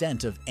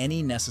extent of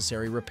any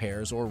necessary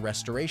repairs or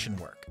restoration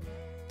work.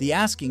 The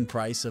asking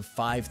price of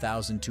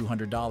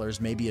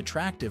 $5,200 may be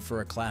attractive for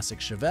a classic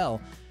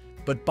Chevelle,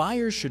 but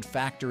buyers should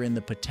factor in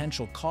the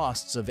potential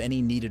costs of any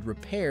needed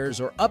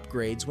repairs or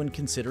upgrades when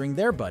considering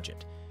their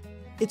budget.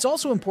 It's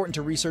also important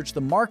to research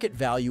the market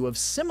value of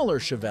similar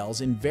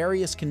Chevelles in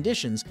various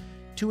conditions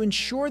to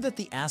ensure that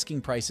the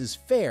asking price is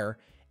fair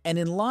and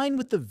in line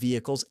with the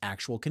vehicle's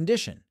actual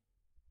condition.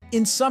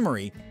 In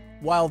summary,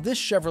 while this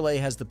Chevrolet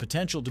has the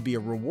potential to be a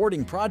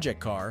rewarding project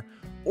car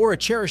or a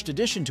cherished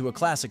addition to a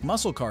classic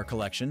muscle car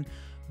collection,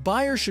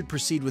 buyers should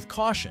proceed with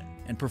caution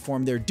and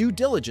perform their due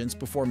diligence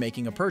before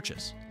making a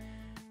purchase.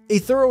 A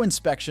thorough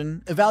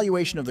inspection,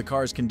 evaluation of the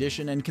car's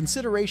condition, and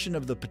consideration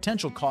of the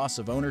potential costs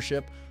of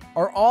ownership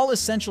are all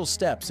essential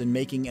steps in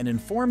making an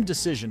informed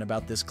decision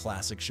about this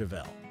classic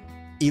Chevelle.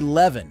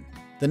 11.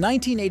 The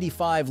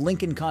 1985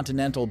 Lincoln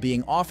Continental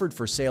being offered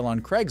for sale on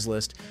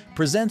Craigslist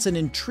presents an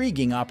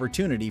intriguing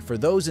opportunity for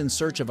those in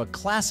search of a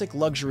classic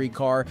luxury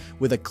car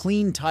with a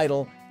clean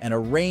title and a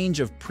range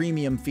of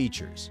premium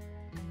features.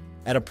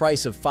 At a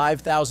price of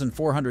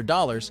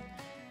 $5,400,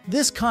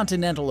 this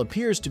Continental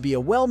appears to be a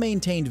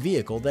well-maintained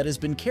vehicle that has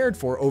been cared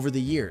for over the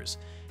years,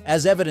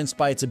 as evidenced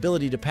by its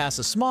ability to pass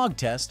a smog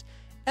test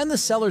and the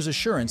seller's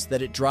assurance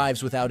that it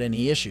drives without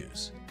any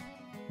issues.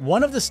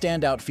 One of the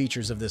standout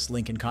features of this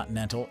Lincoln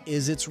Continental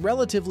is its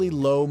relatively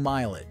low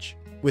mileage,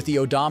 with the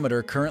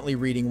odometer currently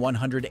reading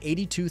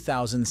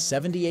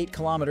 182,078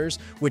 kilometers,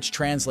 which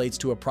translates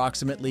to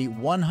approximately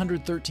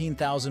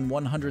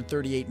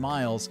 113,138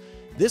 miles.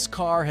 This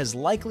car has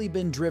likely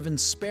been driven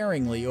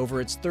sparingly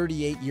over its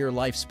 38-year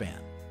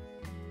lifespan.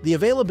 The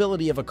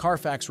availability of a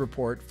Carfax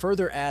report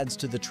further adds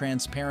to the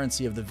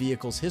transparency of the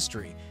vehicle's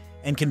history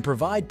and can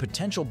provide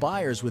potential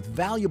buyers with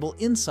valuable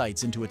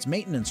insights into its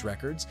maintenance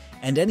records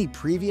and any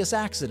previous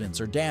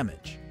accidents or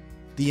damage.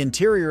 The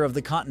interior of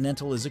the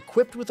Continental is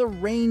equipped with a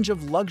range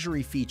of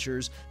luxury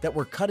features that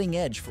were cutting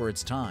edge for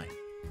its time.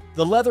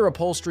 The leather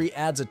upholstery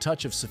adds a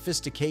touch of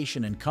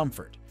sophistication and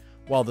comfort,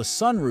 while the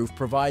sunroof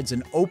provides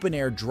an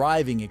open-air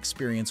driving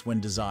experience when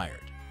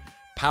desired.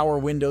 Power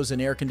windows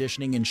and air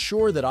conditioning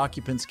ensure that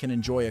occupants can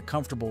enjoy a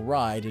comfortable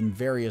ride in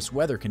various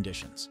weather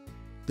conditions.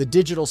 The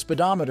digital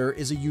speedometer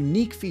is a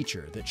unique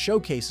feature that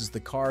showcases the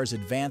car's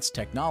advanced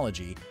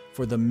technology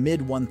for the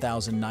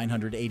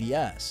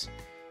mid-1980s.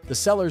 The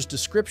seller's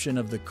description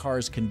of the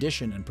car's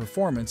condition and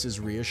performance is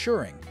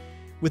reassuring,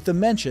 with the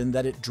mention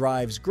that it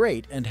drives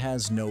great and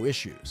has no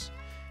issues.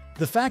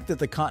 The fact that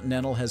the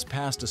Continental has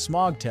passed a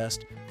smog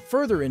test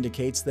further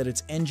indicates that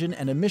its engine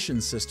and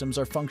emissions systems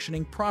are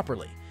functioning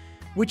properly,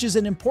 which is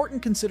an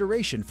important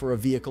consideration for a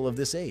vehicle of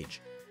this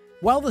age.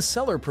 While the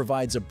seller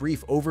provides a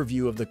brief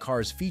overview of the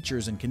car's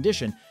features and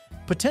condition,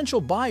 potential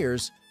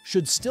buyers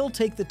should still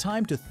take the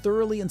time to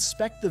thoroughly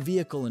inspect the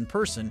vehicle in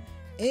person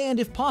and,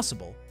 if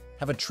possible,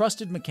 have a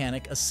trusted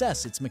mechanic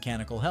assess its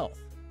mechanical health.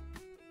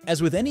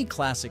 As with any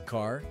classic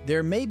car,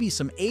 there may be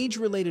some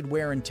age-related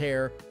wear and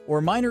tear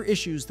or minor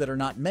issues that are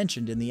not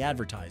mentioned in the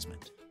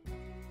advertisement.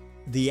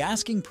 The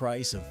asking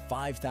price of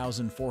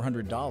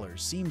 $5,400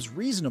 seems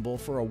reasonable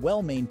for a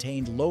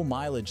well-maintained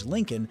low-mileage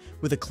Lincoln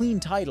with a clean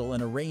title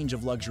and a range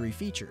of luxury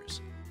features.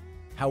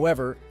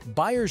 However,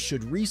 buyers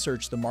should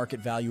research the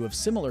market value of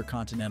similar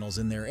Continentals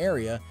in their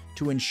area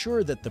to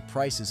ensure that the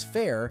price is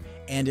fair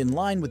and in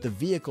line with the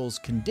vehicle's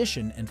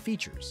condition and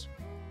features.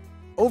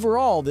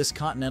 Overall, this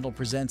Continental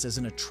presents as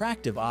an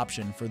attractive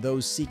option for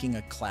those seeking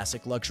a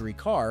classic luxury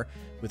car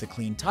with a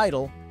clean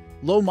title,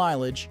 low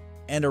mileage,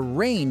 and a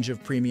range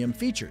of premium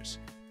features.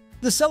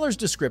 The seller's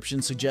description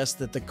suggests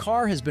that the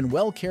car has been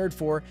well cared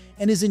for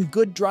and is in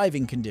good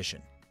driving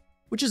condition,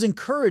 which is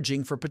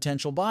encouraging for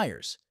potential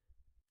buyers.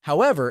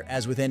 However,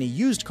 as with any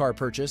used car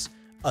purchase,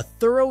 a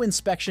thorough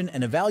inspection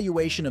and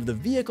evaluation of the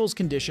vehicle's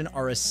condition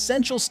are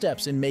essential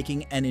steps in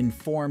making an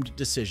informed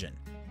decision.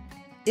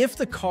 If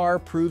the car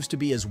proves to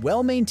be as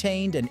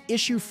well-maintained and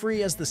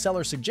issue-free as the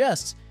seller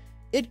suggests,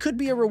 it could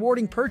be a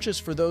rewarding purchase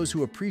for those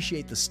who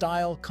appreciate the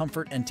style,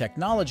 comfort, and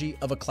technology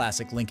of a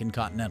classic Lincoln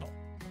Continental.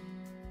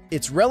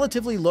 Its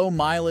relatively low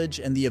mileage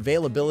and the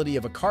availability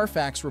of a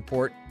Carfax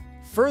report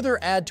further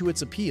add to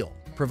its appeal,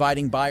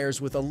 providing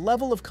buyers with a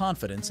level of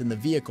confidence in the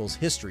vehicle's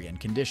history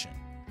and condition.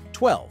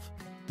 12.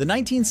 The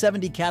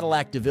 1970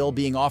 Cadillac DeVille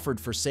being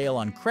offered for sale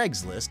on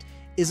Craigslist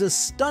is a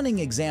stunning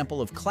example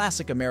of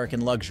classic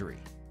American luxury.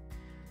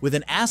 With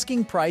an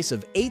asking price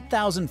of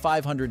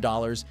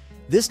 $8,500,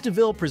 this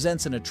DeVille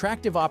presents an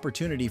attractive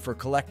opportunity for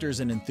collectors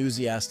and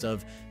enthusiasts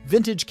of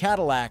vintage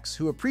Cadillacs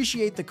who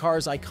appreciate the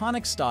car's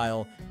iconic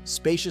style,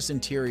 spacious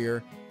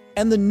interior,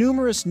 and the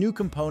numerous new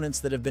components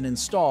that have been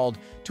installed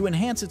to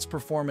enhance its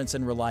performance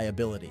and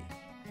reliability.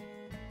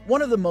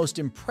 One of the most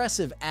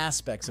impressive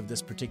aspects of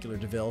this particular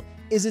DeVille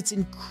is its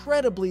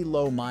incredibly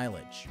low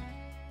mileage.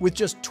 With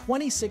just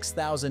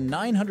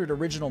 26,900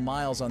 original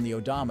miles on the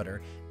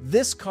odometer,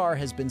 this car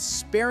has been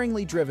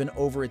sparingly driven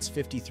over its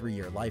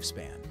 53-year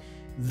lifespan.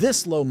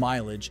 This low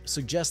mileage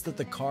suggests that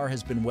the car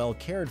has been well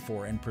cared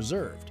for and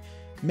preserved,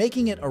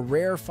 making it a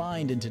rare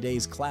find in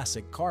today's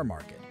classic car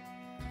market.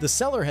 The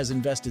seller has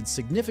invested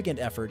significant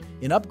effort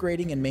in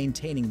upgrading and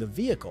maintaining the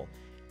vehicle,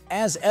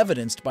 as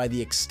evidenced by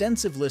the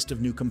extensive list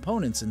of new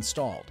components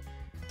installed.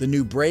 The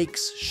new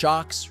brakes,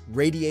 shocks,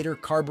 radiator,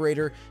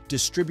 carburetor,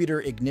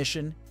 distributor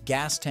ignition,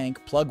 gas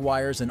tank, plug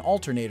wires, and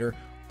alternator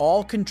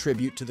all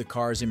contribute to the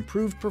car's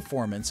improved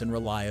performance and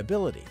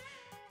reliability.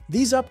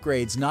 These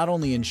upgrades not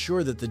only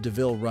ensure that the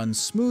DeVille runs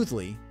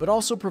smoothly, but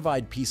also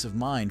provide peace of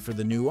mind for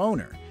the new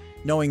owner,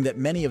 knowing that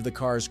many of the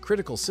car's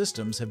critical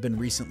systems have been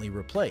recently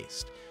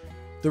replaced.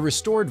 The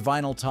restored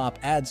vinyl top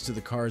adds to the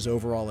car's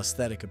overall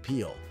aesthetic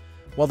appeal,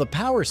 while the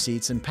power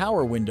seats and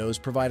power windows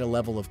provide a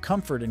level of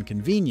comfort and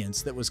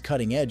convenience that was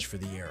cutting edge for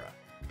the era.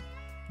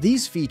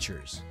 These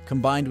features,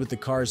 combined with the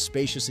car's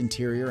spacious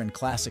interior and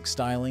classic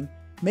styling,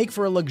 make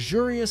for a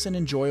luxurious and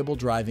enjoyable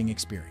driving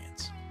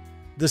experience.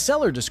 The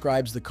seller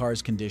describes the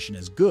car's condition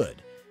as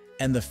good,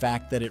 and the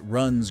fact that it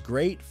runs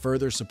great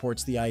further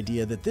supports the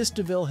idea that this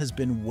DeVille has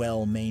been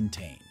well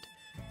maintained.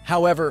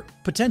 However,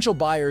 potential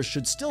buyers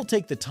should still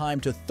take the time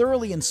to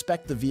thoroughly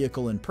inspect the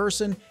vehicle in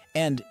person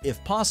and,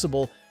 if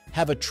possible,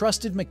 have a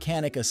trusted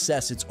mechanic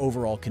assess its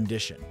overall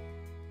condition.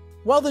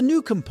 While the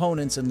new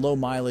components and low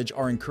mileage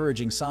are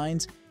encouraging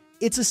signs,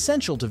 it's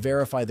essential to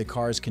verify the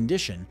car's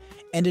condition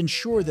and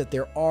ensure that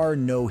there are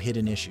no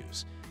hidden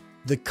issues.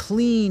 The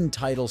clean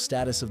title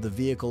status of the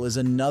vehicle is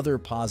another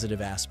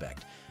positive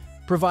aspect,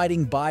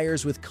 providing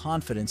buyers with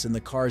confidence in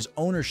the car's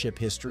ownership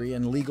history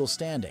and legal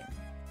standing.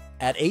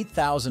 At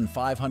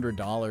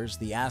 $8,500,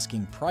 the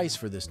asking price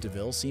for this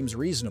DeVille seems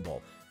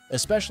reasonable,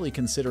 especially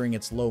considering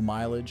its low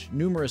mileage,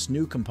 numerous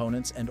new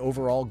components, and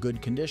overall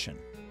good condition.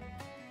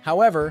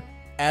 However,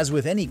 as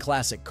with any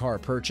classic car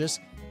purchase,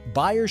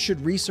 buyers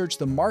should research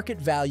the market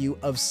value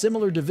of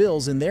similar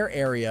DeVilles in their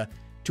area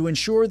to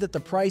ensure that the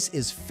price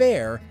is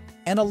fair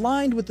and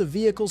aligned with the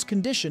vehicle's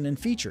condition and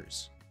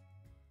features.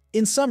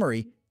 In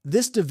summary,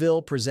 this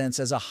DeVille presents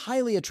as a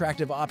highly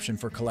attractive option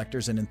for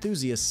collectors and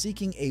enthusiasts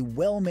seeking a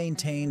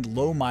well-maintained,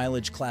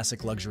 low-mileage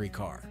classic luxury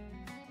car.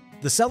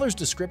 The seller's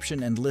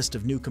description and list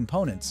of new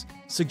components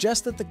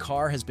suggest that the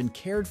car has been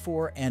cared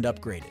for and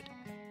upgraded,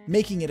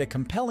 making it a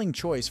compelling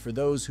choice for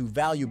those who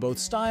value both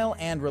style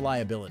and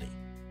reliability.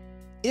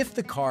 If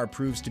the car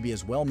proves to be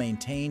as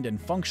well-maintained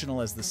and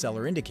functional as the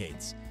seller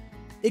indicates,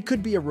 it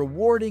could be a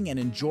rewarding and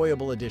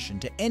enjoyable addition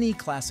to any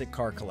classic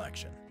car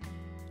collection.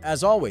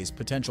 As always,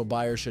 potential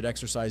buyers should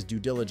exercise due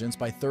diligence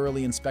by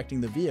thoroughly inspecting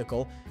the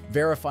vehicle,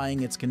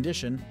 verifying its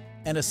condition,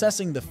 and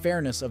assessing the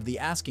fairness of the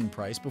asking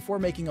price before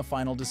making a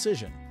final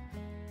decision.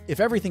 If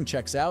everything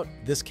checks out,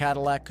 this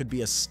Cadillac could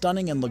be a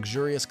stunning and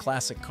luxurious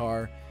classic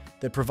car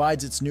that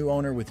provides its new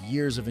owner with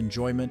years of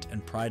enjoyment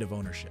and pride of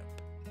ownership.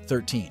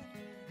 13.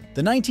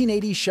 The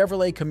 1980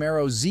 Chevrolet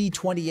Camaro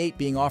Z28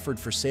 being offered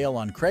for sale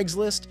on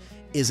Craigslist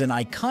is an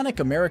iconic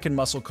American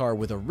muscle car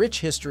with a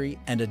rich history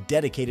and a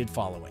dedicated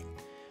following.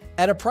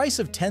 At a price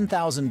of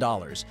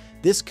 $10,000,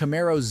 this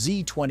Camaro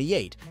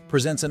Z28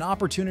 presents an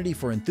opportunity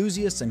for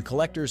enthusiasts and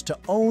collectors to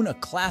own a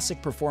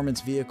classic performance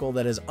vehicle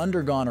that has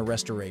undergone a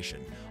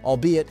restoration,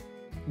 albeit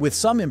with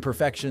some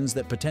imperfections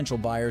that potential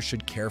buyers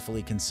should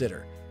carefully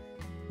consider.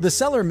 The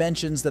seller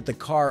mentions that the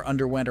car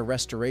underwent a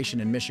restoration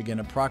in Michigan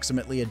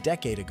approximately a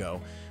decade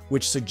ago,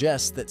 which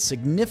suggests that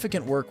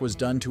significant work was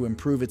done to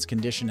improve its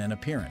condition and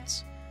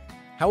appearance.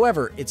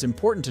 However, it's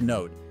important to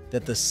note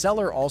that the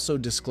seller also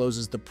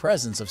discloses the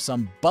presence of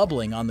some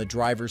bubbling on the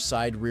driver's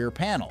side rear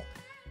panel.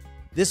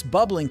 This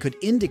bubbling could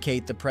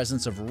indicate the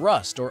presence of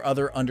rust or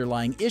other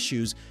underlying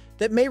issues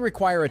that may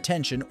require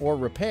attention or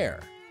repair.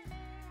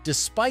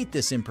 Despite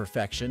this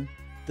imperfection,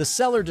 the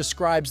seller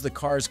describes the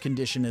car's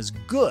condition as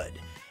good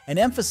and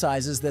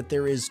emphasizes that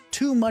there is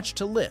too much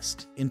to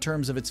list in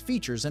terms of its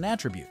features and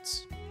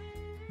attributes.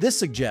 This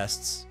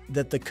suggests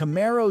that the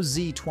Camaro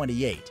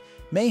Z28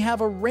 may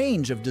have a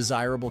range of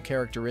desirable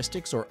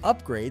characteristics or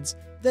upgrades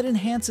that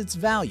enhance its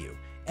value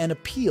and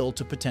appeal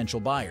to potential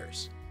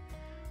buyers.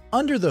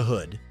 Under the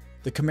hood,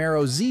 the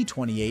Camaro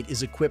Z28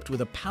 is equipped with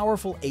a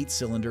powerful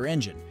 8-cylinder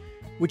engine,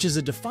 which is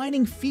a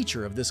defining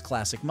feature of this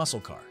classic muscle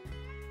car.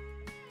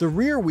 The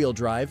rear-wheel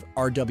drive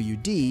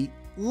 (RWD)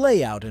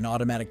 layout and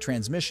automatic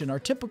transmission are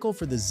typical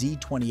for the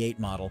Z28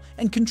 model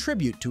and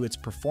contribute to its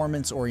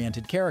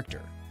performance-oriented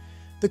character.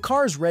 The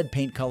car's red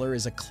paint color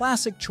is a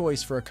classic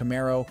choice for a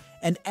Camaro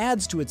and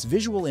adds to its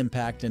visual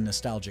impact and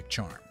nostalgic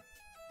charm.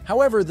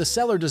 However, the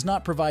seller does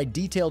not provide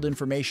detailed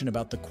information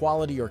about the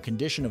quality or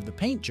condition of the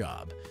paint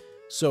job,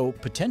 so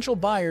potential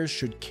buyers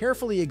should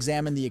carefully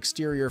examine the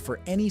exterior for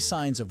any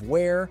signs of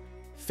wear,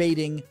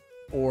 fading,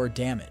 or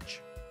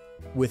damage.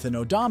 With an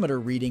odometer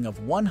reading of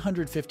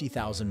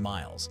 150,000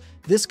 miles,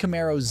 this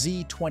Camaro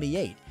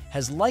Z28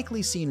 has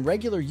likely seen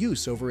regular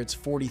use over its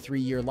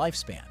 43-year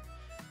lifespan.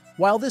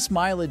 While this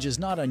mileage is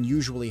not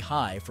unusually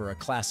high for a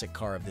classic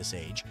car of this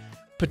age,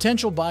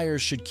 potential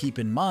buyers should keep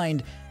in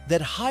mind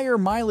that higher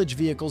mileage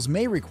vehicles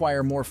may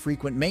require more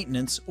frequent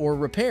maintenance or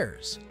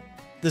repairs.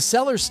 The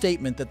seller's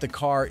statement that the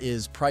car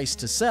is priced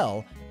to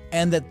sell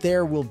and that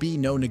there will be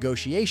no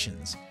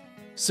negotiations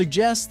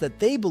suggests that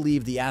they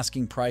believe the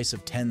asking price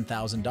of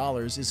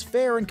 $10,000 is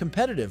fair and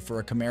competitive for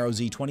a Camaro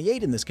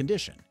Z28 in this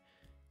condition.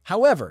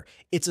 However,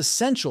 it's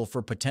essential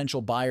for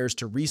potential buyers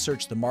to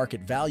research the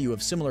market value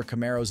of similar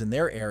Camaros in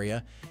their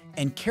area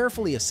and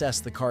carefully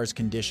assess the car's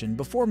condition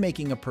before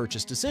making a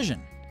purchase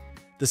decision.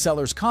 The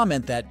seller's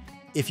comment that,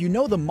 "If you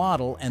know the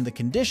model and the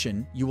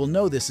condition, you will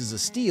know this is a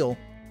steal,"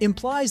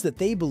 implies that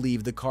they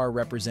believe the car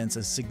represents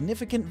a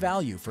significant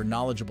value for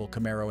knowledgeable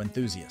Camaro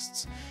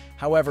enthusiasts.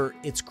 However,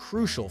 it's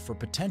crucial for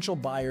potential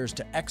buyers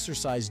to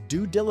exercise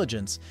due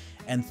diligence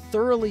and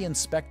thoroughly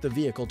inspect the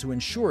vehicle to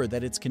ensure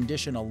that its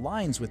condition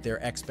aligns with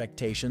their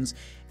expectations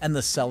and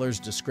the seller's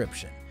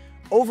description.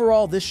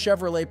 Overall, this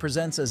Chevrolet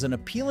presents as an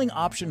appealing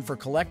option for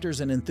collectors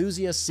and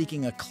enthusiasts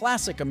seeking a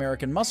classic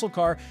American muscle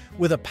car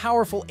with a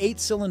powerful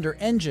 8-cylinder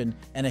engine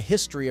and a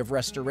history of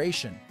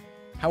restoration.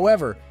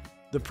 However,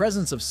 the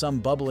presence of some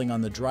bubbling on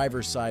the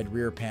driver's side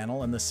rear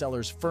panel and the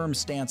seller's firm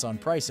stance on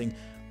pricing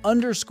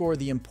underscore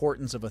the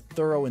importance of a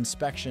thorough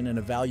inspection and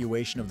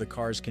evaluation of the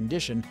car's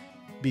condition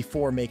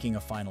before making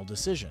a final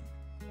decision.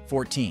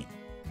 14.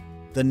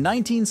 The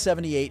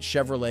 1978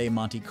 Chevrolet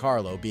Monte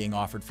Carlo being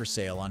offered for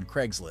sale on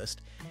Craigslist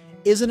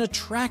is an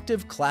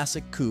attractive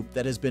classic coupe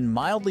that has been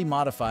mildly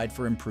modified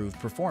for improved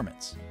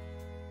performance.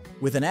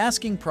 With an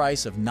asking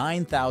price of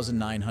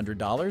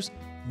 $9,900,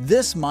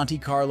 this Monte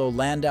Carlo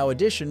Landau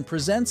edition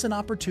presents an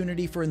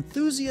opportunity for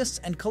enthusiasts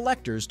and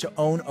collectors to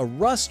own a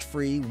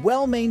rust-free,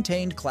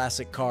 well-maintained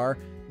classic car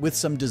with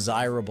some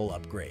desirable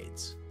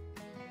upgrades.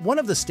 One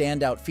of the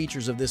standout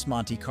features of this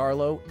Monte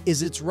Carlo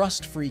is its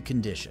rust-free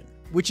condition,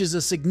 which is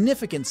a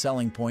significant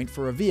selling point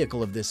for a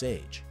vehicle of this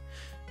age.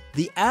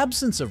 The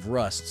absence of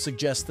rust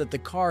suggests that the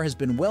car has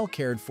been well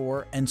cared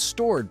for and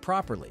stored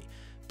properly,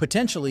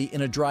 potentially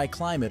in a dry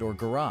climate or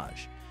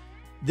garage.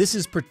 This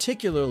is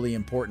particularly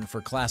important for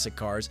classic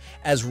cars,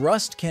 as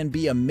rust can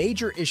be a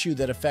major issue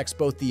that affects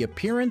both the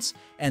appearance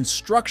and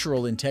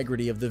structural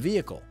integrity of the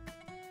vehicle.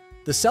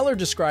 The seller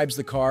describes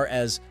the car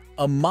as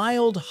a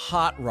mild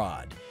hot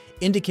rod,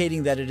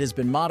 indicating that it has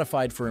been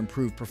modified for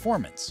improved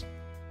performance.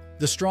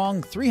 The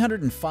strong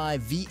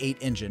 305 V8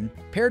 engine,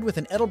 paired with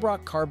an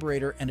Edelbrock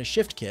carburetor and a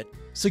shift kit,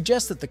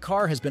 suggests that the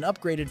car has been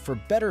upgraded for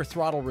better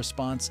throttle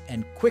response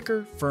and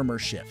quicker, firmer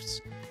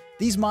shifts.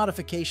 These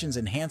modifications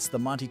enhance the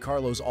Monte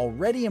Carlo's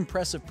already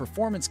impressive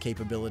performance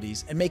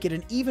capabilities and make it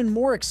an even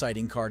more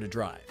exciting car to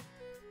drive.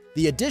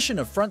 The addition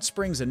of front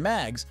springs and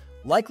mags,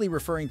 likely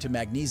referring to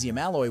magnesium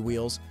alloy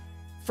wheels,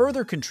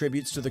 further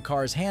contributes to the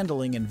car's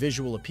handling and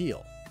visual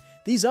appeal.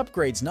 These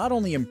upgrades not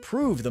only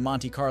improve the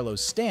Monte Carlo's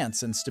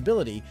stance and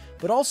stability,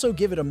 but also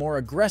give it a more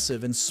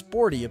aggressive and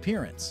sporty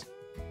appearance.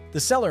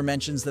 The seller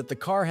mentions that the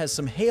car has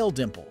some hail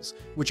dimples,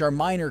 which are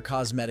minor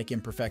cosmetic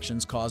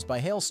imperfections caused by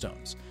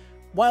hailstones.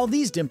 While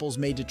these dimples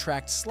may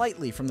detract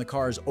slightly from the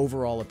car's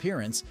overall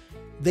appearance,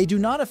 they do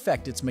not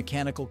affect its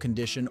mechanical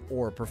condition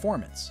or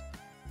performance.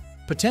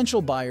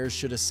 Potential buyers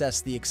should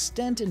assess the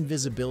extent and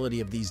visibility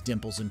of these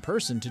dimples in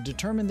person to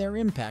determine their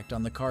impact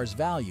on the car's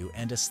value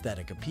and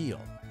aesthetic appeal.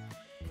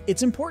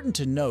 It's important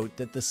to note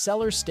that the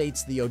seller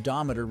states the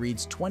odometer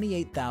reads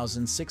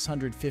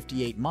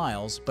 28,658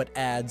 miles but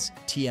adds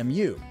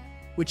TMU,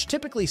 which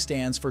typically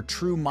stands for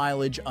True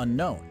Mileage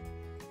Unknown.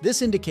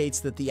 This indicates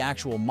that the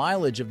actual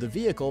mileage of the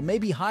vehicle may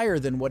be higher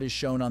than what is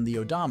shown on the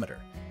odometer.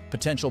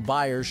 Potential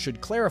buyers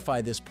should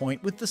clarify this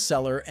point with the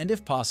seller and,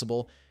 if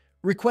possible,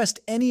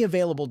 request any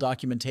available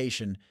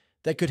documentation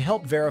that could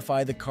help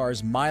verify the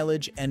car's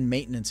mileage and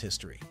maintenance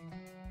history.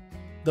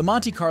 The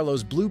Monte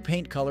Carlo's blue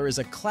paint color is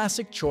a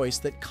classic choice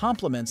that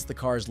complements the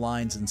car's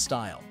lines and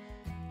style.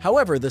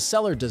 However, the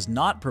seller does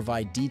not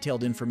provide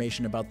detailed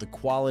information about the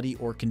quality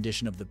or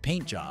condition of the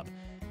paint job,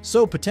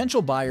 so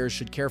potential buyers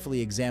should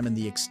carefully examine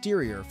the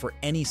exterior for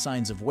any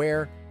signs of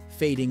wear,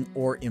 fading,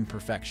 or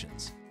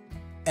imperfections.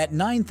 At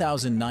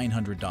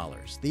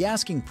 $9,900, the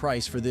asking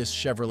price for this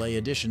Chevrolet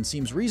edition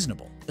seems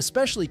reasonable,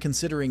 especially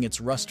considering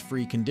its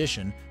rust-free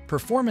condition,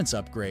 performance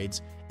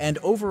upgrades, and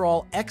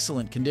overall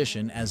excellent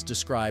condition as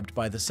described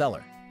by the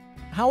seller.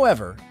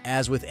 However,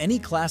 as with any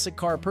classic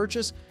car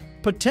purchase,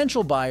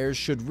 potential buyers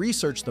should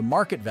research the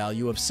market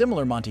value of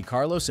similar Monte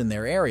Carlos in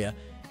their area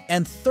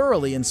and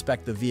thoroughly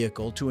inspect the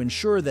vehicle to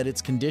ensure that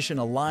its condition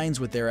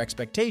aligns with their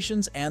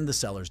expectations and the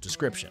seller's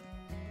description.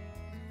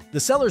 The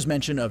seller's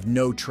mention of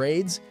no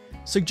trades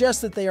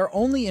suggests that they are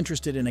only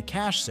interested in a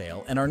cash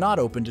sale and are not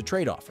open to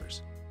trade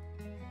offers.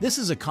 This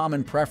is a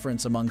common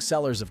preference among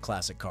sellers of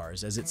classic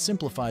cars as it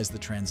simplifies the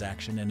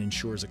transaction and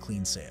ensures a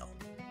clean sale.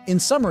 In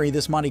summary,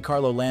 this Monte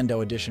Carlo Landau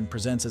edition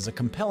presents as a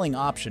compelling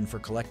option for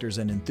collectors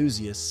and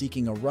enthusiasts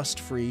seeking a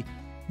rust-free,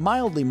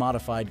 mildly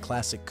modified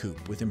classic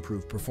coupe with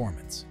improved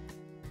performance.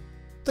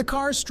 The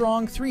car's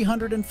strong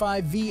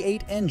 305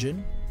 V8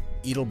 engine,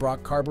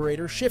 Edelbrock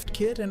carburetor, shift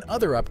kit, and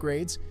other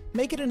upgrades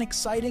make it an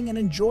exciting and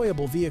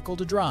enjoyable vehicle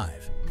to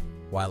drive,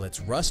 while its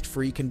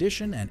rust-free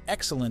condition and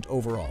excellent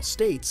overall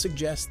state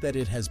suggest that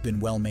it has been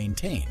well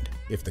maintained.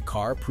 If the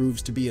car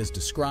proves to be as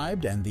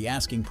described and the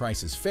asking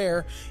price is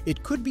fair,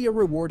 it could be a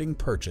rewarding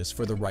purchase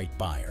for the right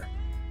buyer.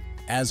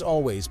 As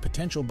always,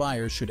 potential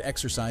buyers should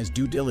exercise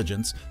due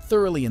diligence,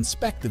 thoroughly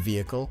inspect the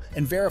vehicle,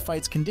 and verify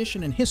its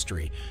condition and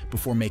history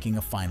before making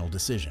a final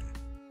decision.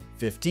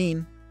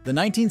 15. The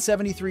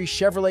 1973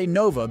 Chevrolet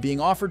Nova being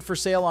offered for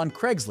sale on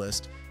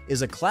Craigslist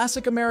is a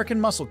classic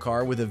American muscle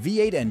car with a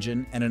V8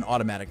 engine and an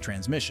automatic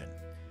transmission.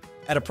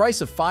 At a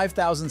price of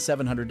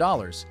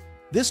 $5,700,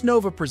 this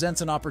Nova presents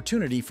an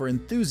opportunity for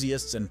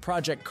enthusiasts and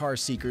project car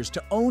seekers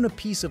to own a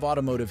piece of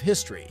automotive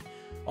history,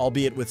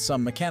 albeit with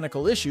some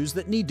mechanical issues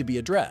that need to be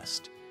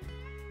addressed.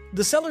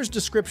 The seller's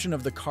description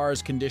of the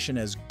car's condition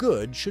as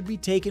good should be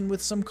taken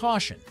with some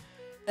caution,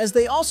 as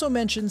they also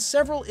mention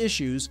several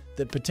issues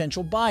that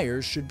potential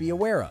buyers should be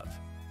aware of.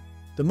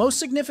 The most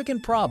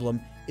significant problem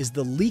is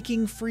the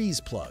leaking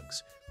freeze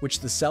plugs, which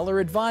the seller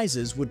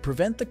advises would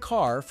prevent the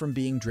car from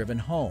being driven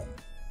home.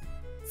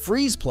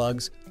 Freeze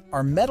plugs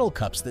are metal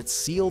cups that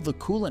seal the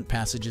coolant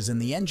passages in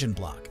the engine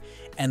block,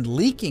 and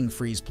leaking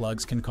freeze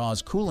plugs can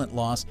cause coolant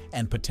loss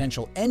and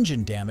potential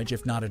engine damage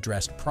if not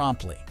addressed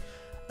promptly.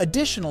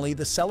 Additionally,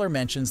 the seller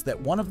mentions that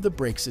one of the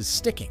brakes is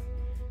sticking,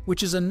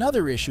 which is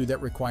another issue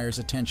that requires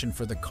attention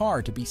for the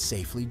car to be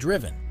safely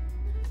driven.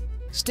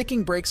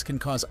 Sticking brakes can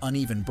cause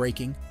uneven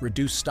braking,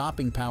 reduce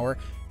stopping power,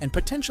 and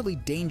potentially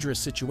dangerous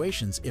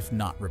situations if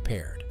not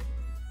repaired.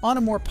 On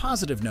a more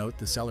positive note,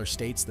 the seller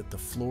states that the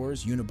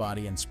floors,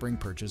 unibody, and spring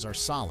perches are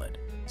solid,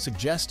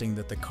 suggesting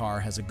that the car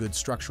has a good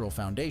structural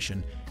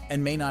foundation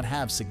and may not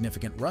have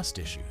significant rust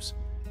issues.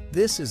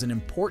 This is an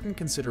important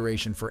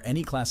consideration for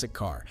any classic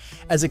car,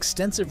 as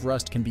extensive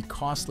rust can be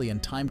costly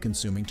and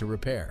time-consuming to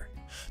repair.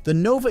 The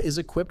Nova is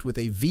equipped with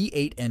a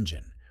V8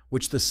 engine,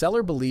 which the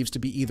seller believes to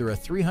be either a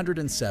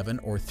 307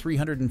 or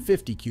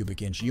 350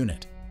 cubic inch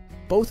unit.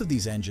 Both of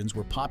these engines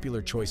were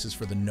popular choices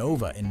for the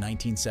Nova in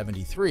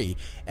 1973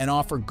 and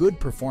offer good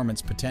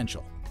performance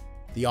potential.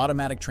 The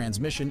automatic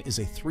transmission is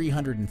a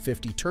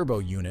 350 turbo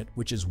unit,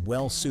 which is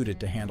well suited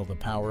to handle the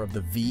power of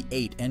the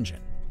V8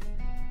 engine.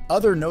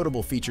 Other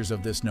notable features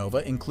of this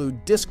Nova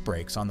include disc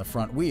brakes on the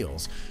front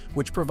wheels,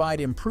 which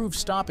provide improved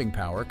stopping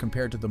power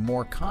compared to the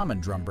more common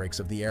drum brakes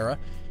of the era,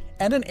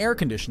 and an air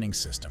conditioning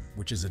system,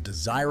 which is a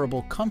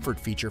desirable comfort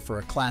feature for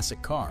a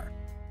classic car.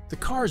 The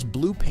car's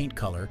blue paint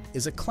color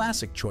is a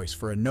classic choice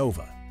for a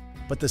Nova,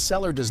 but the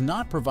seller does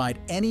not provide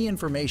any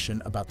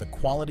information about the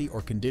quality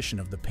or condition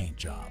of the paint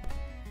job.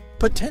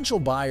 Potential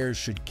buyers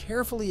should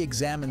carefully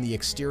examine the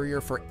exterior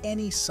for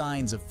any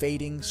signs of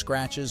fading,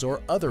 scratches,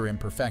 or other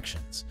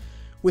imperfections.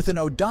 With an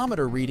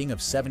odometer reading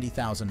of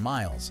 70,000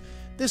 miles,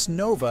 this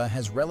Nova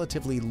has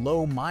relatively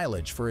low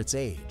mileage for its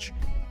age.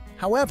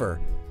 However,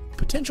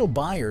 potential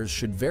buyers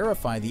should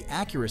verify the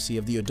accuracy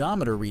of the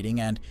odometer reading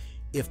and,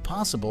 if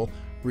possible,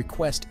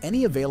 request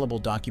any available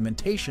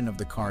documentation of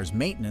the car's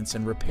maintenance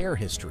and repair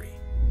history.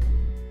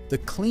 The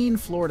clean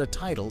Florida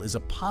title is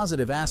a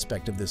positive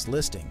aspect of this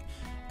listing,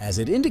 as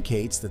it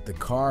indicates that the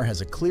car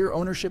has a clear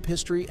ownership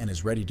history and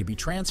is ready to be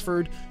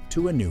transferred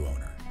to a new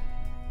owner.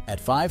 At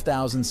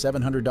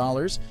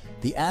 $5,700,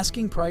 the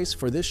asking price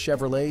for this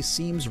Chevrolet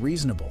seems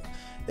reasonable,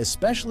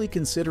 especially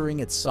considering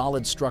its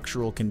solid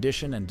structural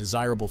condition and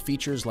desirable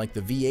features like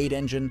the V8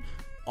 engine,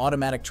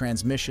 automatic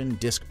transmission,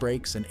 disc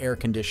brakes, and air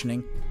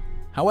conditioning.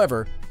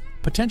 However,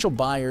 potential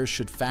buyers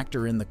should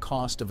factor in the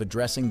cost of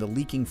addressing the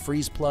leaking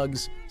freeze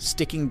plugs,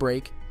 sticking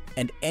brake,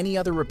 and any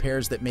other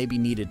repairs that may be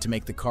needed to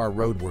make the car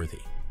roadworthy.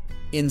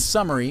 In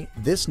summary,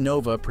 this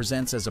Nova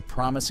presents as a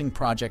promising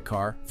project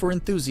car for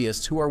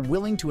enthusiasts who are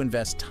willing to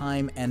invest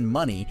time and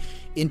money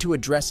into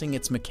addressing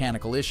its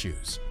mechanical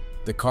issues.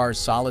 The car's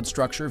solid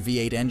structure,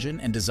 V8 engine,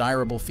 and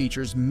desirable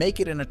features make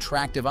it an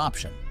attractive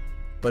option,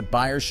 but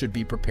buyers should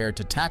be prepared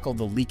to tackle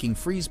the leaking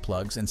freeze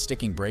plugs and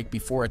sticking brake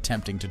before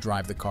attempting to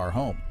drive the car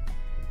home.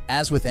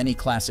 As with any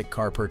classic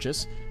car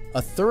purchase,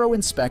 a thorough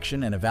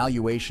inspection and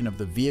evaluation of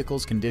the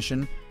vehicle's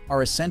condition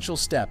are essential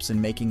steps in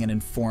making an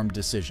informed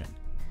decision.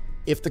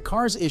 If the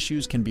car's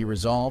issues can be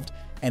resolved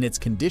and its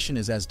condition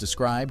is as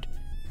described,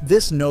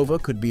 this Nova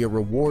could be a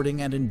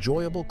rewarding and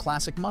enjoyable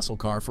classic muscle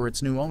car for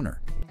its new owner.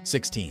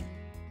 16.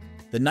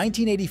 The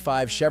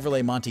 1985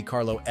 Chevrolet Monte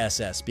Carlo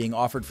SS being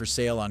offered for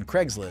sale on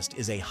Craigslist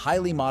is a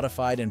highly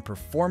modified and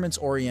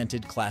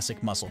performance-oriented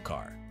classic muscle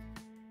car.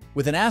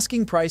 With an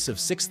asking price of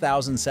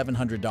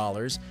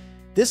 $6,700,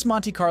 this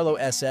Monte Carlo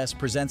SS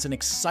presents an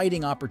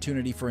exciting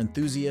opportunity for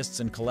enthusiasts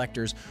and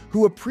collectors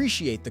who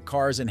appreciate the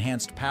car's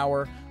enhanced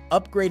power,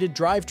 upgraded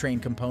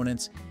drivetrain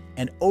components,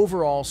 and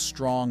overall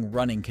strong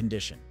running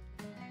condition.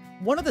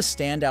 One of the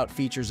standout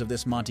features of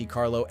this Monte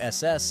Carlo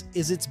SS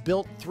is its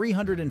built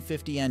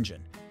 350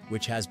 engine,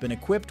 which has been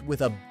equipped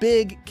with a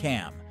big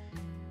cam.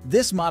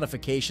 This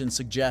modification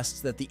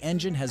suggests that the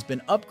engine has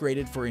been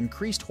upgraded for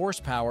increased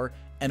horsepower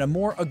and a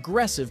more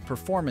aggressive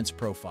performance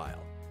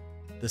profile.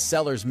 The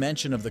seller's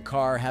mention of the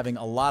car having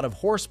a lot of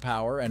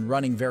horsepower and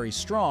running very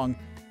strong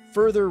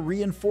further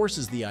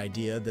reinforces the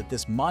idea that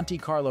this Monte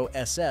Carlo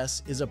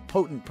SS is a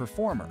potent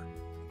performer.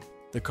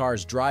 The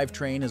car's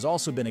drivetrain has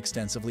also been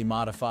extensively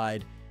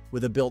modified,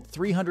 with a built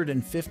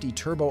 350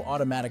 turbo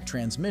automatic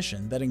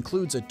transmission that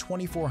includes a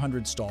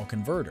 2400 stall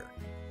converter.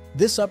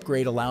 This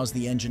upgrade allows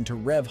the engine to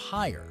rev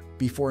higher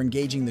before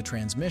engaging the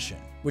transmission,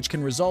 which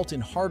can result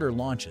in harder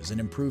launches and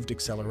improved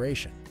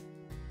acceleration.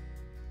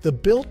 The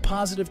built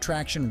positive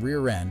traction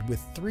rear end with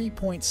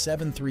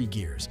 3.73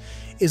 gears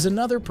is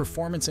another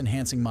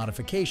performance-enhancing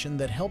modification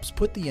that helps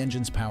put the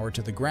engine's power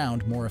to the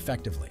ground more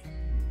effectively.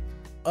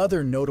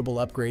 Other notable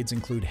upgrades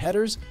include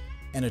headers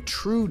and a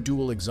true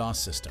dual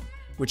exhaust system,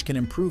 which can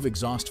improve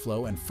exhaust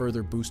flow and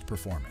further boost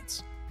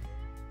performance.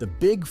 The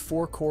big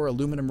 4-core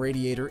aluminum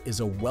radiator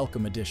is a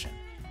welcome addition,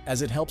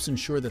 as it helps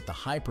ensure that the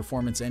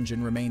high-performance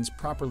engine remains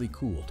properly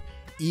cooled,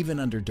 even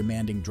under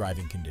demanding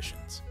driving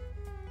conditions.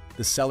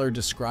 The seller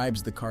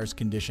describes the car's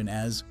condition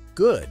as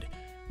good,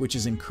 which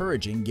is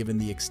encouraging given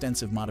the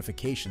extensive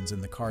modifications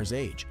in the car's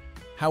age.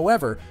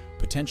 However,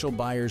 potential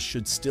buyers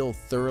should still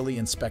thoroughly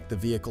inspect the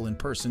vehicle in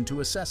person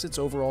to assess its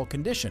overall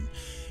condition,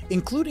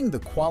 including the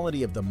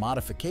quality of the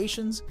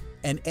modifications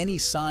and any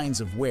signs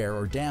of wear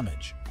or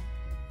damage.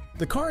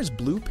 The car's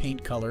blue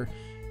paint color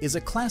is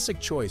a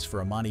classic choice for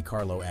a Monte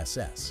Carlo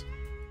SS,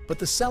 but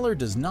the seller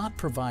does not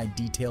provide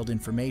detailed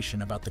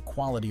information about the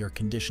quality or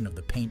condition of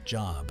the paint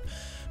job.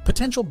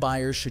 Potential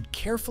buyers should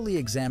carefully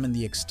examine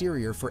the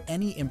exterior for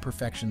any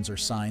imperfections or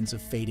signs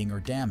of fading or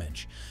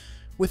damage.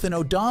 With an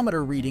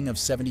odometer reading of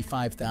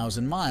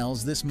 75,000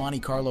 miles, this Monte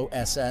Carlo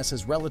SS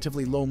has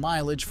relatively low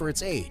mileage for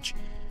its age.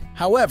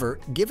 However,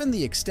 given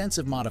the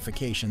extensive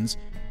modifications,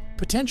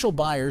 potential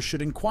buyers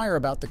should inquire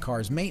about the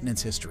car's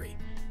maintenance history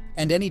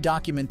and any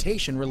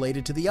documentation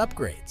related to the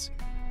upgrades.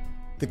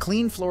 The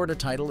clean Florida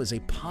title is a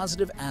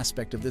positive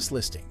aspect of this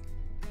listing,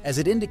 as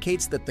it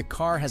indicates that the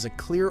car has a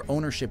clear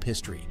ownership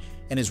history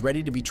and is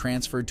ready to be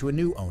transferred to a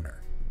new owner.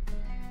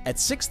 At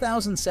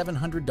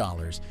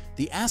 $6,700,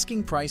 the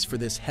asking price for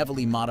this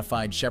heavily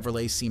modified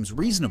Chevrolet seems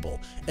reasonable,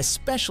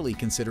 especially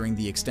considering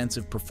the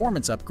extensive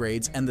performance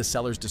upgrades and the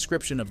seller's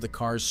description of the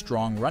car's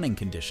strong running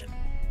condition.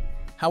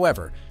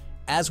 However,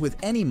 as with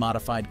any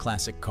modified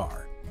classic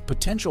car,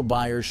 potential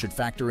buyers should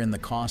factor in the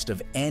cost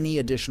of any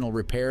additional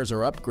repairs or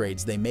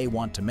upgrades they may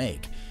want to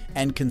make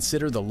and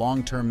consider the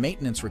long-term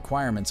maintenance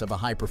requirements of a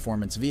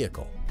high-performance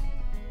vehicle.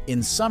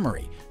 In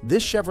summary,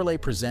 this Chevrolet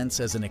presents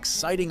as an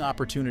exciting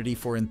opportunity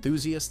for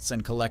enthusiasts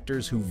and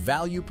collectors who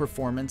value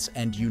performance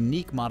and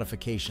unique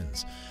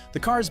modifications. The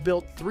car's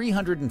built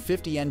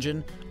 350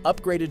 engine,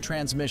 upgraded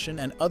transmission,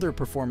 and other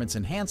performance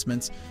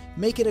enhancements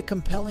make it a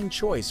compelling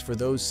choice for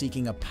those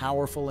seeking a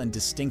powerful and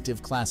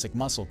distinctive classic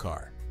muscle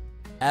car.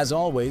 As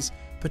always,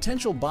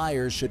 potential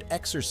buyers should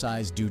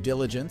exercise due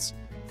diligence,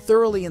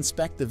 thoroughly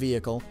inspect the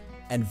vehicle,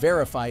 and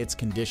verify its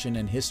condition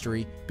and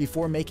history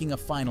before making a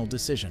final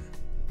decision.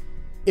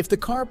 If the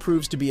car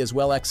proves to be as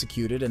well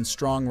executed and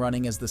strong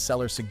running as the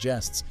seller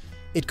suggests,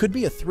 it could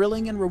be a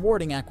thrilling and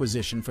rewarding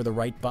acquisition for the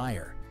right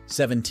buyer.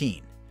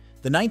 17.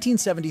 The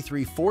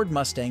 1973 Ford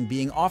Mustang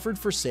being offered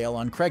for sale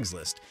on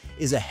Craigslist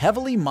is a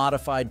heavily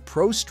modified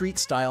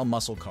pro-street-style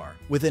muscle car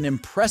with an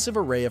impressive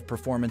array of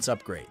performance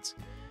upgrades.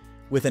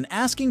 With an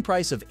asking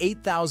price of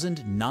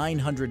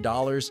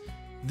 $8,900,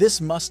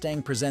 this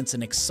Mustang presents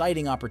an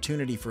exciting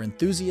opportunity for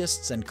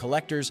enthusiasts and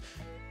collectors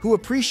who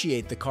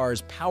appreciate the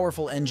car's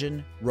powerful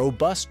engine,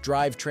 robust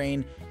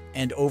drivetrain,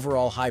 and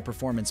overall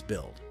high-performance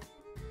build.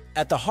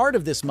 At the heart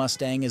of this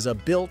Mustang is a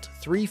built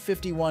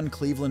 351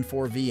 Cleveland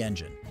 4V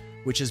engine,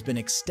 which has been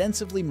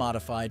extensively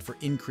modified for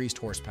increased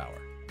horsepower.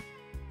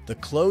 The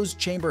closed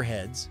chamber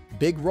heads,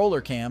 big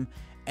roller cam,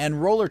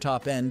 and roller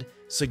top end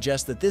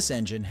suggest that this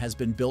engine has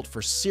been built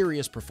for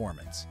serious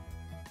performance.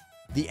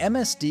 The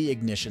MSD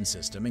ignition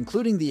system,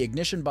 including the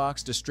ignition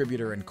box,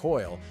 distributor, and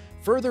coil,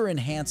 further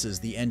enhances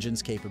the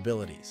engine's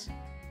capabilities.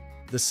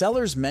 The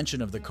seller's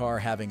mention of the car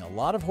having a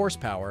lot of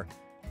horsepower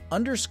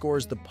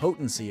underscores the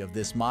potency of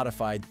this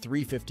modified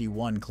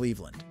 351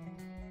 Cleveland.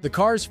 The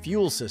car's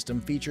fuel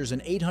system features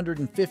an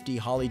 850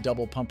 Holley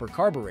double pumper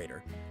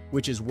carburetor,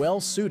 which is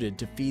well suited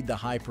to feed the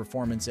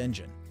high-performance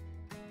engine.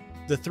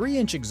 The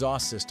 3-inch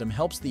exhaust system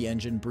helps the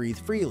engine breathe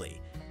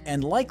freely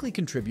and likely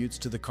contributes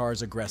to the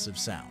car's aggressive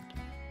sound.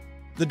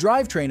 The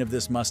drivetrain of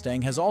this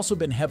Mustang has also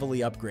been heavily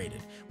upgraded,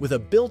 with a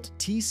built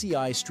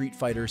TCI Street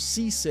Fighter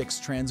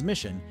C6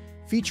 transmission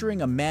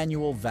featuring a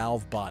manual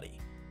valve body.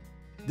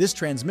 This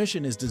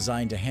transmission is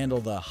designed to handle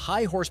the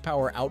high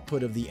horsepower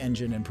output of the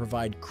engine and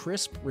provide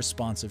crisp,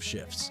 responsive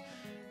shifts.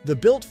 The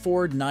built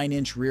Ford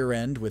 9-inch rear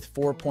end with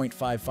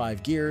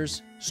 4.55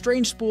 gears,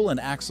 strange spool, and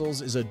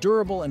axles is a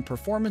durable and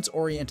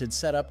performance-oriented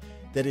setup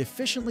that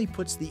efficiently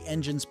puts the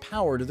engine's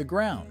power to the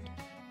ground.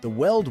 The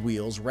weld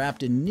wheels,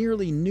 wrapped in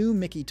nearly new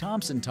Mickey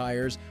Thompson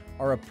tires,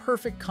 are a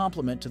perfect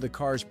complement to the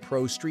car's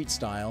pro street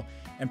style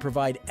and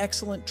provide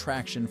excellent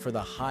traction for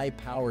the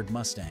high-powered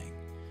Mustang.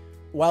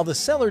 While the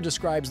seller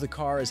describes the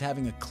car as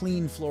having a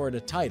clean Florida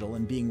title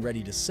and being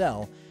ready to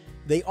sell,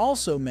 they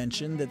also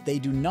mention that they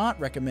do not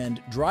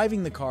recommend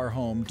driving the car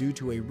home due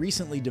to a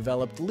recently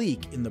developed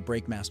leak in the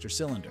brake master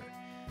cylinder.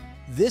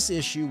 This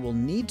issue will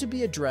need to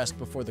be addressed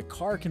before the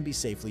car can be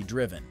safely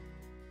driven.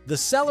 The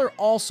seller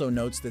also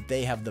notes that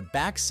they have the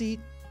back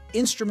seat,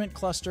 instrument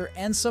cluster,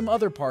 and some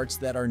other parts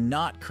that are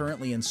not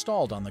currently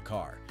installed on the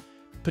car.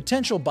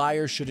 Potential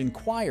buyers should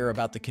inquire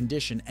about the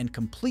condition and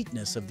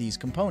completeness of these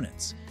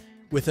components.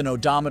 With an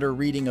odometer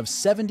reading of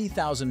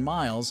 70,000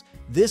 miles,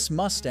 this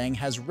Mustang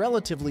has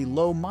relatively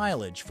low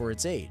mileage for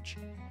its age.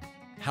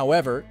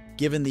 However,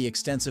 given the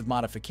extensive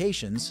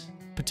modifications,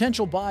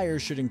 potential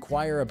buyers should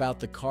inquire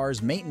about the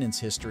car's maintenance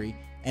history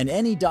and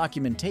any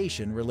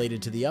documentation related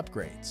to the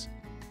upgrades.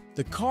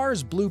 The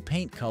car's blue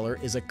paint color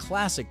is a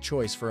classic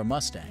choice for a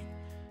Mustang,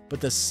 but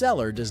the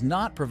seller does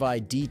not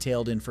provide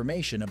detailed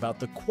information about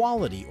the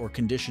quality or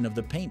condition of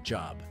the paint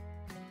job.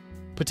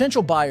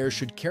 Potential buyers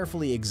should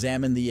carefully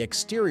examine the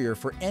exterior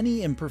for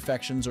any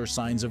imperfections or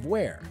signs of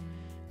wear.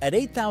 At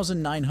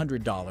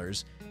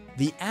 $8,900,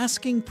 the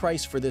asking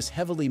price for this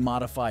heavily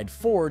modified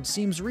Ford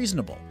seems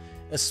reasonable,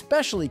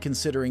 especially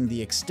considering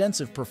the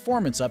extensive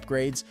performance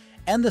upgrades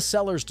and the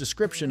seller's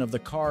description of the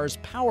car's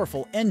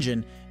powerful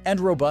engine and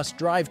robust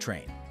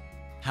drivetrain.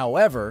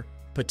 However,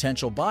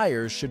 potential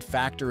buyers should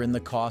factor in the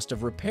cost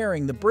of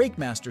repairing the brake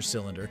master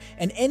cylinder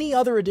and any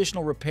other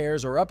additional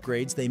repairs or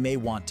upgrades they may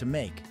want to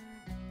make.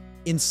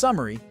 In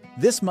summary,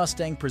 this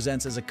Mustang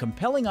presents as a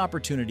compelling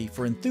opportunity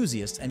for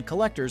enthusiasts and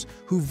collectors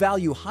who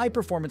value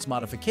high-performance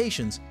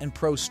modifications and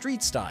pro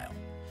street style.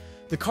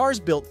 The car's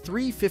built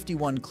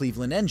 351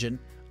 Cleveland engine,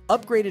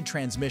 upgraded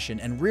transmission,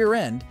 and rear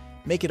end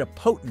make it a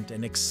potent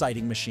and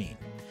exciting machine.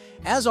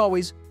 As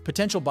always,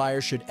 potential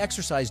buyers should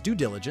exercise due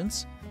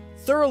diligence,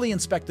 thoroughly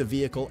inspect the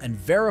vehicle, and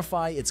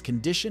verify its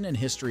condition and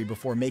history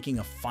before making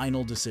a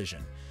final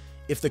decision.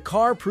 If the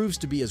car proves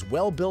to be as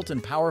well-built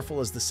and powerful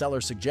as the seller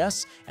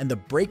suggests, and the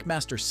brake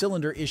master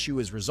cylinder issue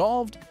is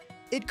resolved,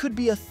 it could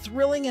be a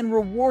thrilling and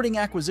rewarding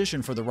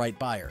acquisition for the right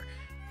buyer.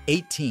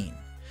 18.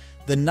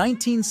 The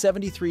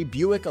 1973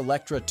 Buick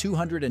Electra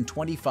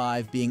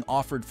 225 being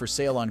offered for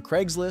sale on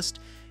Craigslist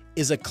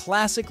is a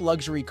classic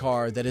luxury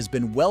car that has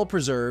been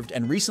well-preserved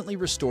and recently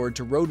restored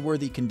to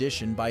roadworthy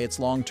condition by its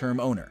long-term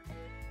owner.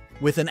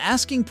 With an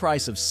asking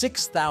price of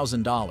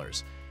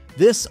 $6,000,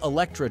 this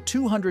Electra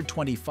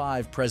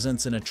 225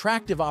 presents an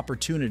attractive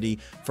opportunity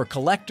for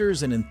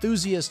collectors and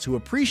enthusiasts who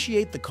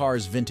appreciate the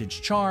car's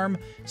vintage charm,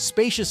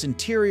 spacious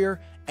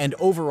interior, and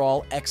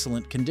overall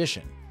excellent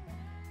condition.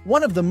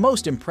 One of the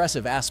most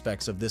impressive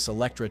aspects of this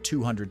Electra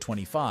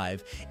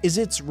 225 is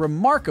its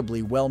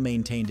remarkably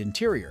well-maintained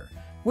interior,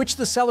 which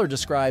the seller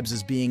describes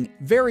as being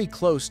very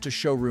close to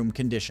showroom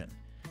condition.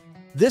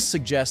 This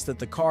suggests that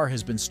the car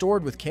has been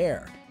stored with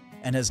care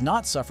and has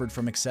not suffered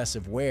from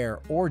excessive wear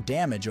or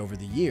damage over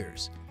the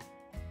years.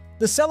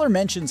 The seller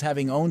mentions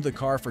having owned the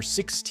car for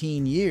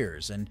 16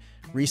 years and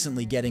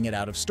recently getting it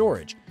out of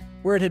storage,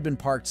 where it had been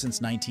parked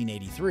since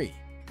 1983.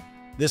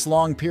 This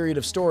long period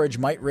of storage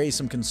might raise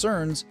some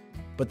concerns,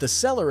 but the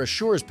seller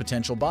assures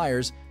potential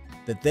buyers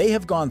that they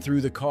have gone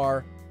through the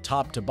car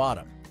top to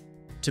bottom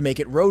to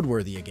make it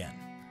roadworthy again.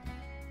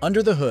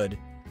 Under the hood,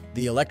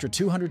 the Electra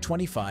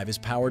 225 is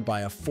powered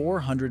by a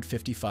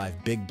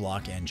 455 big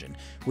block engine,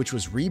 which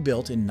was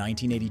rebuilt in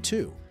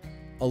 1982,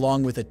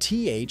 along with a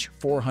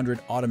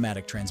TH400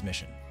 automatic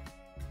transmission.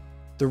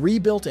 The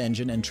rebuilt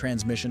engine and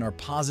transmission are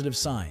positive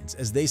signs,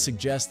 as they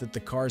suggest that the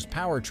car's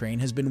powertrain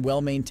has been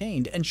well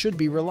maintained and should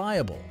be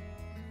reliable.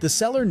 The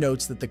seller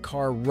notes that the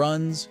car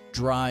runs,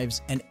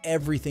 drives, and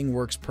everything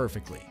works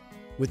perfectly,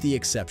 with the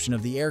exception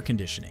of the air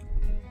conditioning.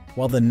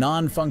 While the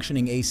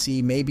non-functioning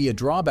AC may be a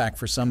drawback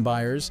for some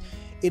buyers,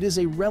 it is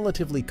a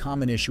relatively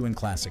common issue in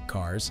classic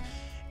cars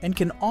and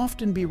can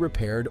often be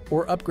repaired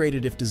or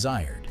upgraded if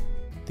desired.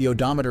 The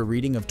odometer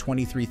reading of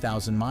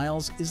 23,000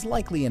 miles is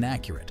likely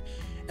inaccurate,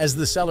 as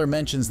the seller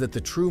mentions that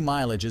the true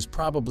mileage is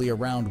probably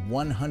around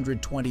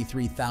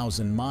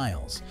 123,000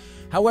 miles.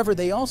 However,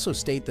 they also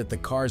state that the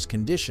car's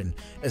condition,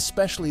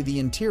 especially the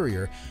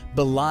interior,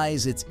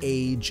 belies its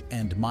age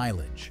and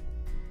mileage.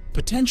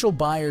 Potential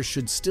buyers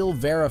should still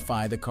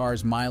verify the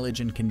car's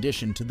mileage and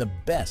condition to the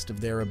best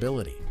of their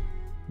ability.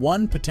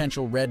 One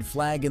potential red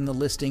flag in the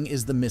listing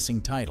is the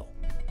missing title.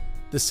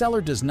 The seller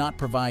does not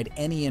provide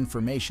any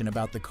information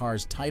about the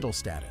car's title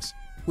status,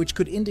 which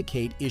could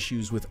indicate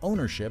issues with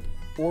ownership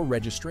or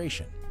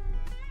registration.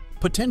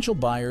 Potential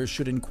buyers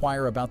should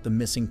inquire about the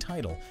missing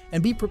title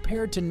and be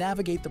prepared to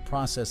navigate the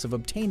process of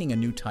obtaining a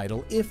new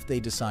title if they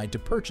decide to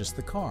purchase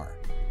the car.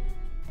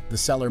 The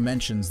seller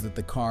mentions that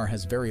the car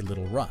has very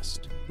little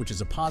rust, which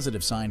is a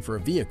positive sign for a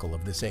vehicle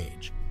of this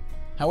age.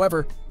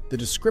 However, the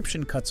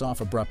description cuts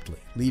off abruptly,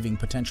 leaving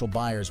potential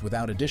buyers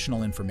without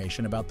additional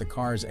information about the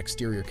car's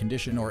exterior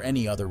condition or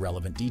any other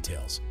relevant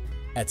details.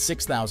 At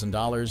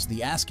 $6,000,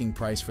 the asking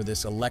price for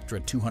this Electra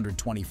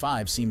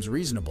 225 seems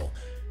reasonable,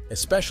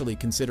 especially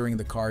considering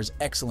the car's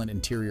excellent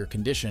interior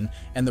condition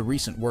and the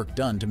recent work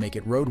done to make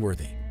it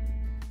roadworthy.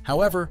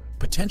 However,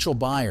 potential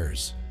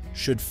buyers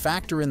should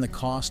factor in the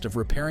cost of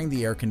repairing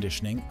the air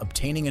conditioning,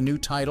 obtaining a new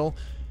title,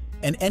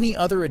 and any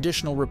other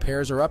additional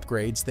repairs or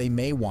upgrades they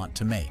may want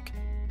to make.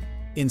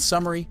 In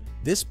summary,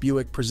 this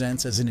Buick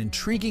presents as an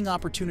intriguing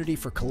opportunity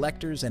for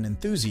collectors and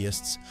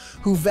enthusiasts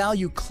who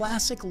value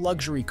classic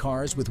luxury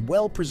cars with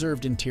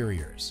well-preserved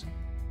interiors.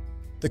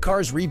 The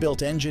car's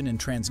rebuilt engine and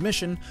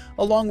transmission,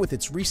 along with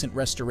its recent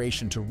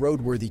restoration to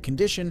roadworthy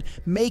condition,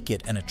 make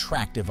it an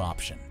attractive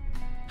option.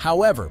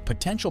 However,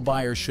 potential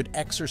buyers should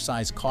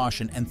exercise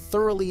caution and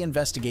thoroughly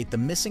investigate the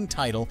missing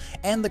title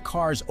and the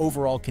car's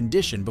overall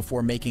condition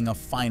before making a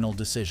final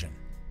decision.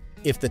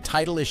 If the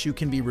title issue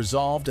can be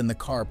resolved and the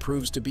car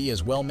proves to be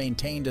as well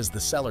maintained as the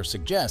seller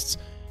suggests,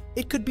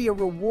 it could be a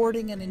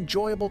rewarding and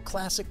enjoyable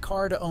classic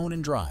car to own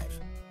and drive.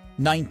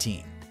 19.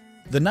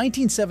 The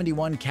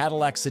 1971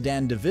 Cadillac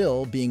sedan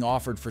DeVille being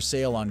offered for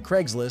sale on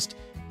Craigslist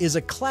is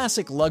a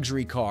classic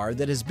luxury car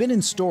that has been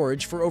in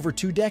storage for over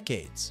 2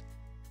 decades.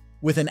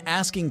 With an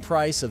asking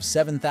price of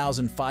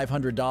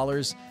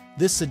 $7,500,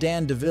 this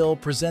sedan DeVille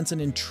presents an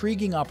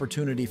intriguing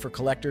opportunity for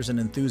collectors and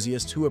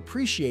enthusiasts who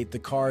appreciate the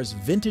car's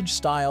vintage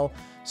style,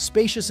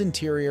 spacious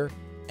interior,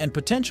 and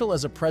potential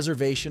as a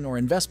preservation or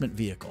investment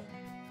vehicle.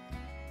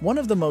 One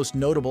of the most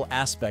notable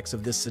aspects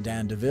of this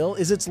sedan DeVille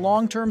is its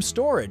long-term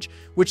storage,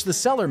 which the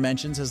seller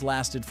mentions has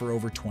lasted for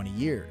over 20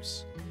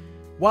 years.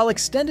 While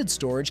extended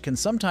storage can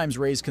sometimes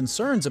raise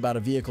concerns about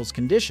a vehicle's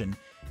condition,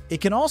 it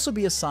can also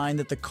be a sign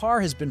that the car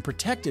has been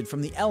protected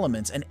from the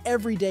elements and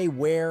everyday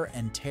wear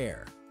and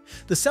tear.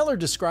 The seller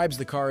describes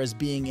the car as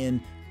being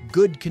in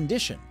good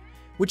condition,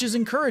 which is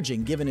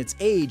encouraging given its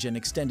age and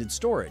extended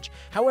storage.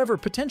 However,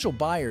 potential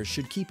buyers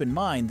should keep in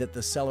mind that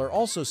the seller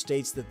also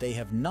states that they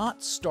have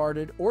not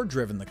started or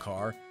driven the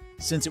car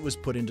since it was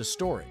put into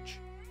storage.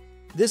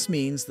 This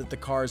means that the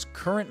car's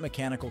current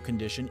mechanical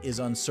condition is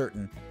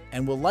uncertain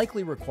and will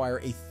likely require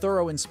a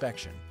thorough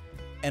inspection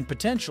and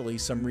potentially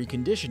some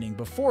reconditioning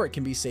before it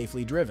can be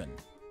safely driven.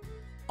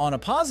 On a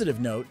positive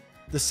note,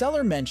 the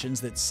seller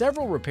mentions that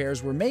several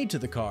repairs were made to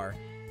the car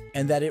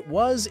and that it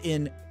was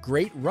in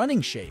great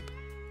running shape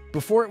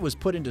before it was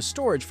put into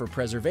storage for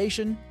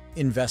preservation,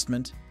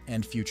 investment,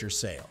 and future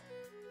sale.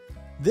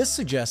 This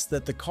suggests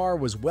that the car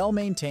was well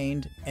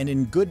maintained and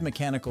in good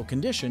mechanical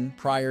condition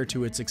prior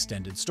to its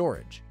extended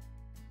storage.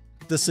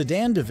 The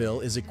sedan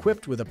DeVille is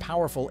equipped with a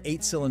powerful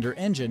 8-cylinder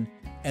engine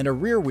and a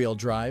rear-wheel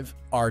drive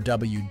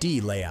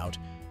 (RWD) layout,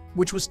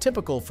 which was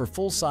typical for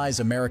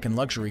full-size American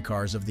luxury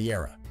cars of the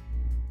era.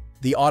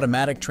 The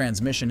automatic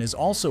transmission is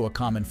also a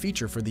common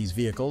feature for these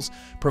vehicles,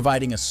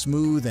 providing a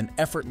smooth and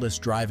effortless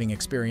driving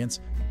experience.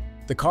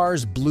 The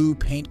car's blue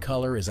paint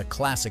color is a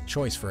classic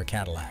choice for a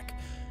Cadillac,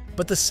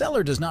 but the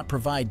seller does not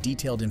provide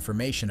detailed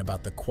information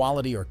about the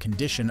quality or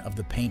condition of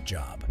the paint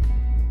job.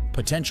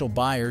 Potential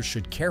buyers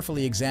should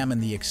carefully examine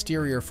the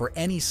exterior for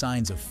any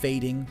signs of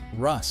fading,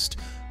 rust,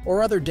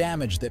 or other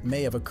damage that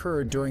may have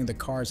occurred during the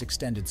car's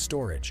extended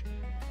storage.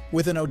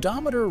 With an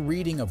odometer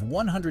reading of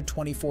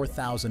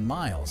 124,000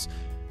 miles,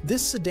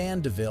 this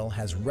sedan DeVille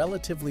has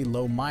relatively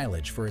low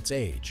mileage for its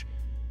age.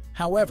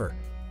 However,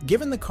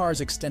 given the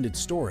car's extended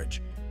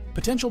storage,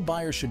 potential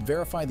buyers should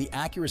verify the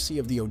accuracy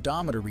of the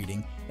odometer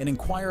reading and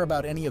inquire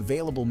about any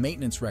available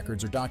maintenance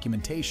records or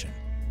documentation.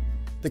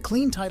 The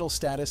clean title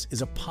status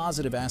is a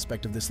positive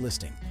aspect of this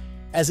listing,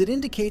 as it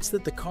indicates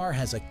that the car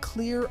has a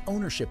clear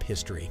ownership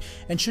history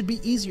and should be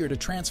easier to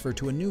transfer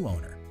to a new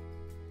owner.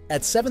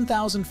 At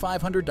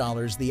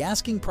 $7,500, the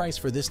asking price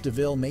for this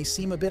DeVille may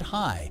seem a bit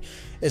high,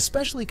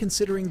 especially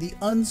considering the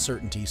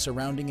uncertainty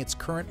surrounding its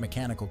current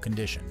mechanical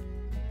condition.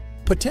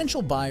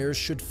 Potential buyers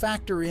should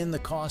factor in the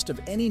cost of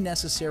any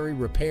necessary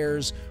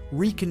repairs,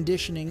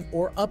 reconditioning,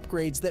 or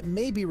upgrades that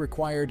may be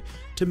required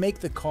to make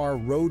the car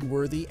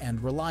roadworthy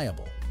and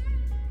reliable.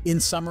 In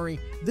summary,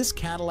 this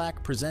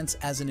Cadillac presents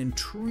as an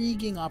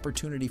intriguing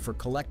opportunity for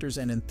collectors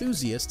and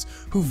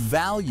enthusiasts who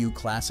value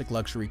classic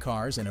luxury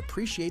cars and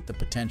appreciate the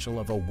potential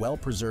of a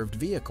well-preserved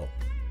vehicle.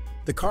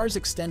 The car's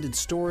extended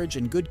storage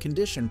and good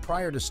condition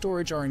prior to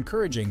storage are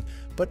encouraging,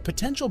 but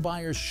potential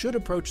buyers should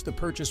approach the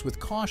purchase with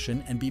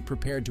caution and be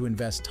prepared to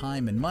invest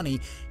time and money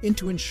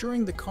into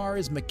ensuring the car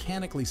is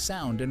mechanically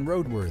sound and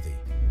roadworthy.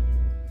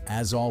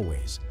 As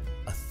always,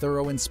 a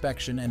thorough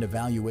inspection and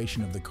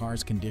evaluation of the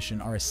car's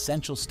condition are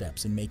essential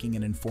steps in making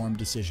an informed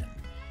decision.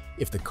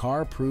 If the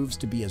car proves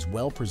to be as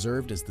well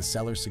preserved as the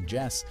seller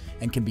suggests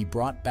and can be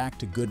brought back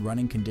to good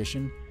running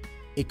condition,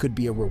 it could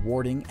be a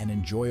rewarding and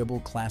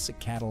enjoyable classic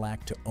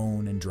Cadillac to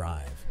own and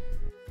drive.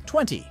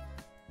 20.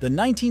 The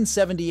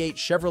 1978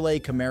 Chevrolet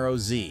Camaro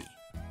Z.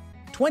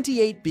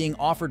 28 being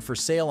offered for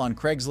sale on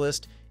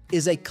Craigslist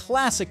is a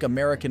classic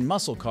American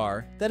muscle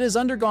car that has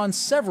undergone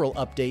several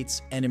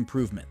updates and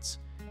improvements.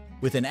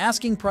 With an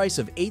asking price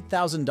of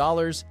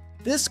 $8,000,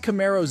 this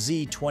Camaro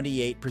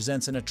Z28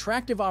 presents an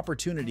attractive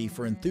opportunity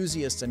for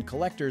enthusiasts and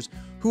collectors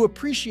who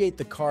appreciate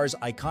the car's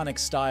iconic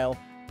style,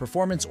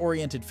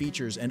 performance-oriented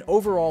features, and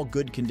overall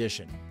good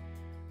condition.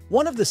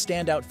 One of the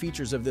standout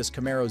features of this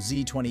Camaro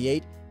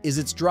Z28 is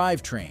its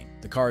drivetrain.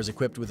 The car is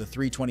equipped with a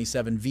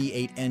 327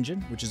 V8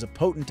 engine, which is a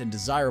potent and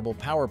desirable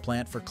power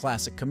plant for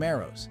classic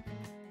Camaros.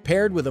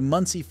 Paired with a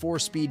Muncie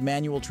 4-speed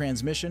manual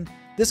transmission,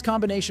 this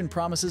combination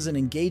promises an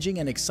engaging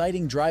and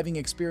exciting driving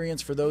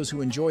experience for those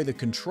who enjoy the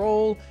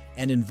control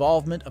and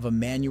involvement of a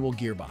manual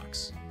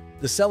gearbox.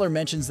 The seller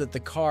mentions that the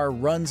car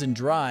runs and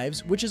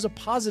drives, which is a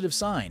positive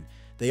sign.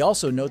 They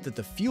also note that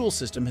the fuel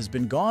system has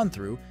been gone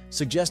through,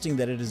 suggesting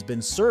that it has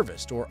been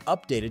serviced or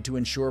updated to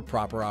ensure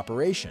proper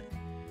operation.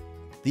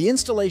 The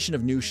installation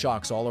of new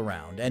shocks all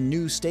around and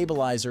new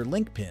stabilizer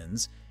link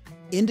pins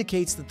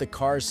indicates that the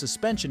car's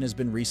suspension has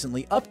been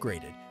recently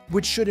upgraded,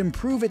 which should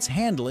improve its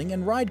handling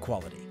and ride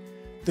quality.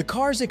 The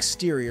car's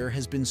exterior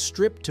has been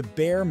stripped to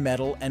bare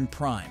metal and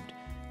primed,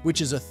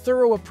 which is a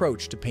thorough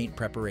approach to paint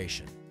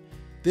preparation.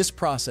 This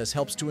process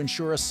helps to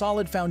ensure a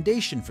solid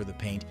foundation for the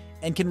paint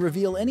and can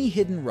reveal any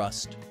hidden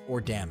rust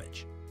or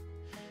damage.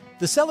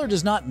 The seller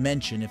does not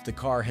mention if the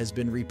car has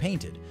been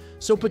repainted,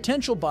 so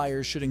potential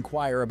buyers should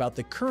inquire about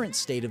the current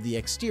state of the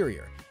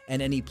exterior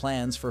and any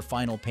plans for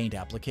final paint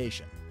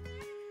application.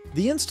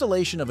 The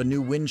installation of a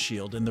new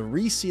windshield and the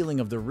resealing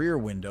of the rear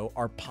window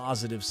are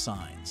positive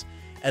signs,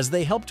 as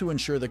they help to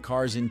ensure the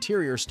car's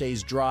interior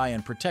stays dry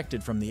and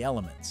protected from the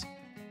elements.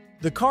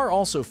 The car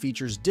also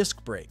features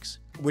disc brakes,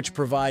 which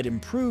provide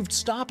improved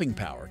stopping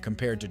power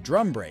compared to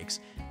drum brakes,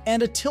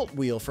 and a tilt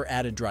wheel for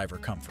added driver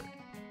comfort.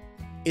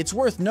 It's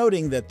worth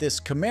noting that this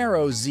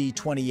Camaro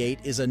Z28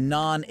 is a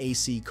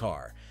non-AC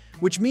car,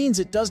 which means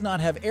it does not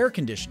have air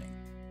conditioning.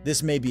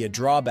 This may be a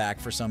drawback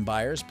for some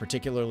buyers,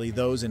 particularly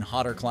those in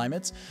hotter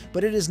climates,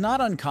 but it is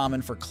not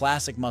uncommon for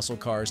classic muscle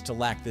cars to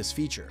lack this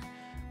feature.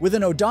 With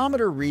an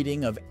odometer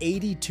reading of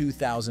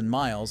 82,000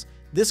 miles,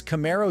 this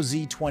Camaro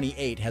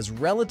Z28 has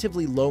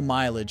relatively low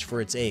mileage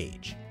for its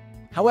age.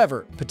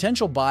 However,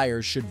 potential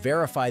buyers should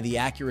verify the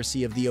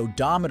accuracy of the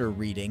odometer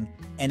reading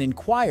and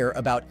inquire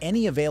about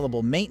any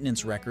available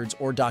maintenance records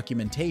or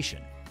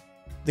documentation.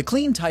 The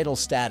clean title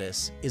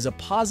status is a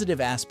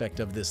positive aspect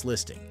of this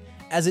listing,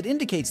 as it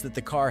indicates that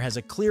the car has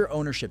a clear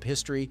ownership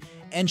history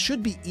and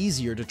should be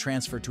easier to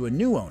transfer to a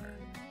new owner.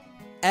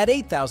 At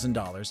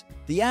 $8,000,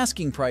 the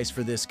asking price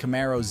for this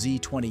Camaro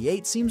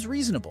Z28 seems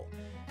reasonable,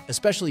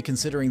 especially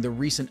considering the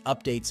recent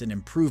updates and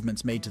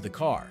improvements made to the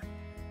car.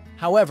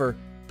 However,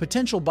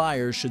 potential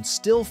buyers should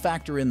still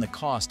factor in the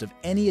cost of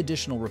any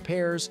additional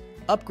repairs,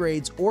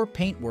 upgrades, or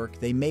paintwork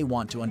they may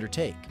want to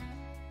undertake.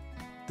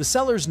 The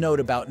seller's note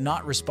about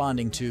not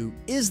responding to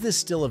 "is this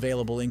still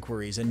available"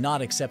 inquiries and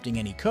not accepting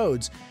any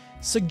codes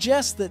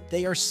suggests that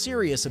they are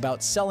serious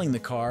about selling the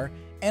car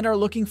and are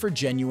looking for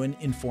genuine,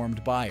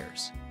 informed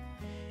buyers.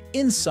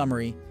 In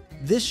summary,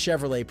 this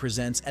Chevrolet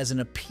presents as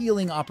an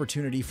appealing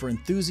opportunity for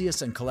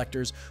enthusiasts and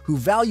collectors who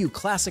value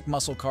classic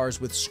muscle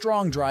cars with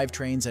strong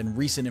drivetrains and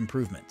recent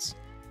improvements.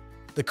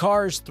 The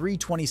car's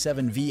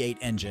 327 V8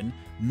 engine,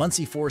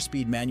 Muncie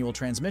 4-speed manual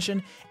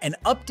transmission, and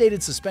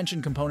updated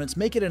suspension components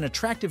make it an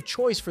attractive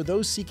choice for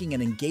those seeking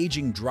an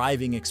engaging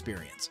driving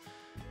experience.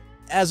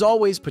 As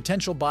always,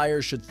 potential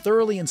buyers should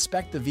thoroughly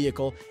inspect the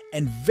vehicle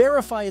and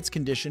verify its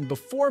condition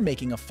before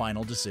making a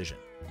final decision.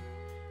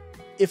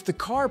 If the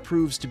car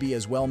proves to be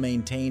as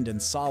well-maintained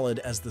and solid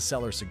as the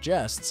seller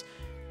suggests,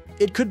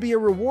 it could be a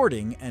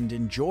rewarding and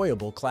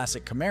enjoyable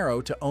classic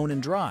Camaro to own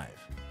and drive.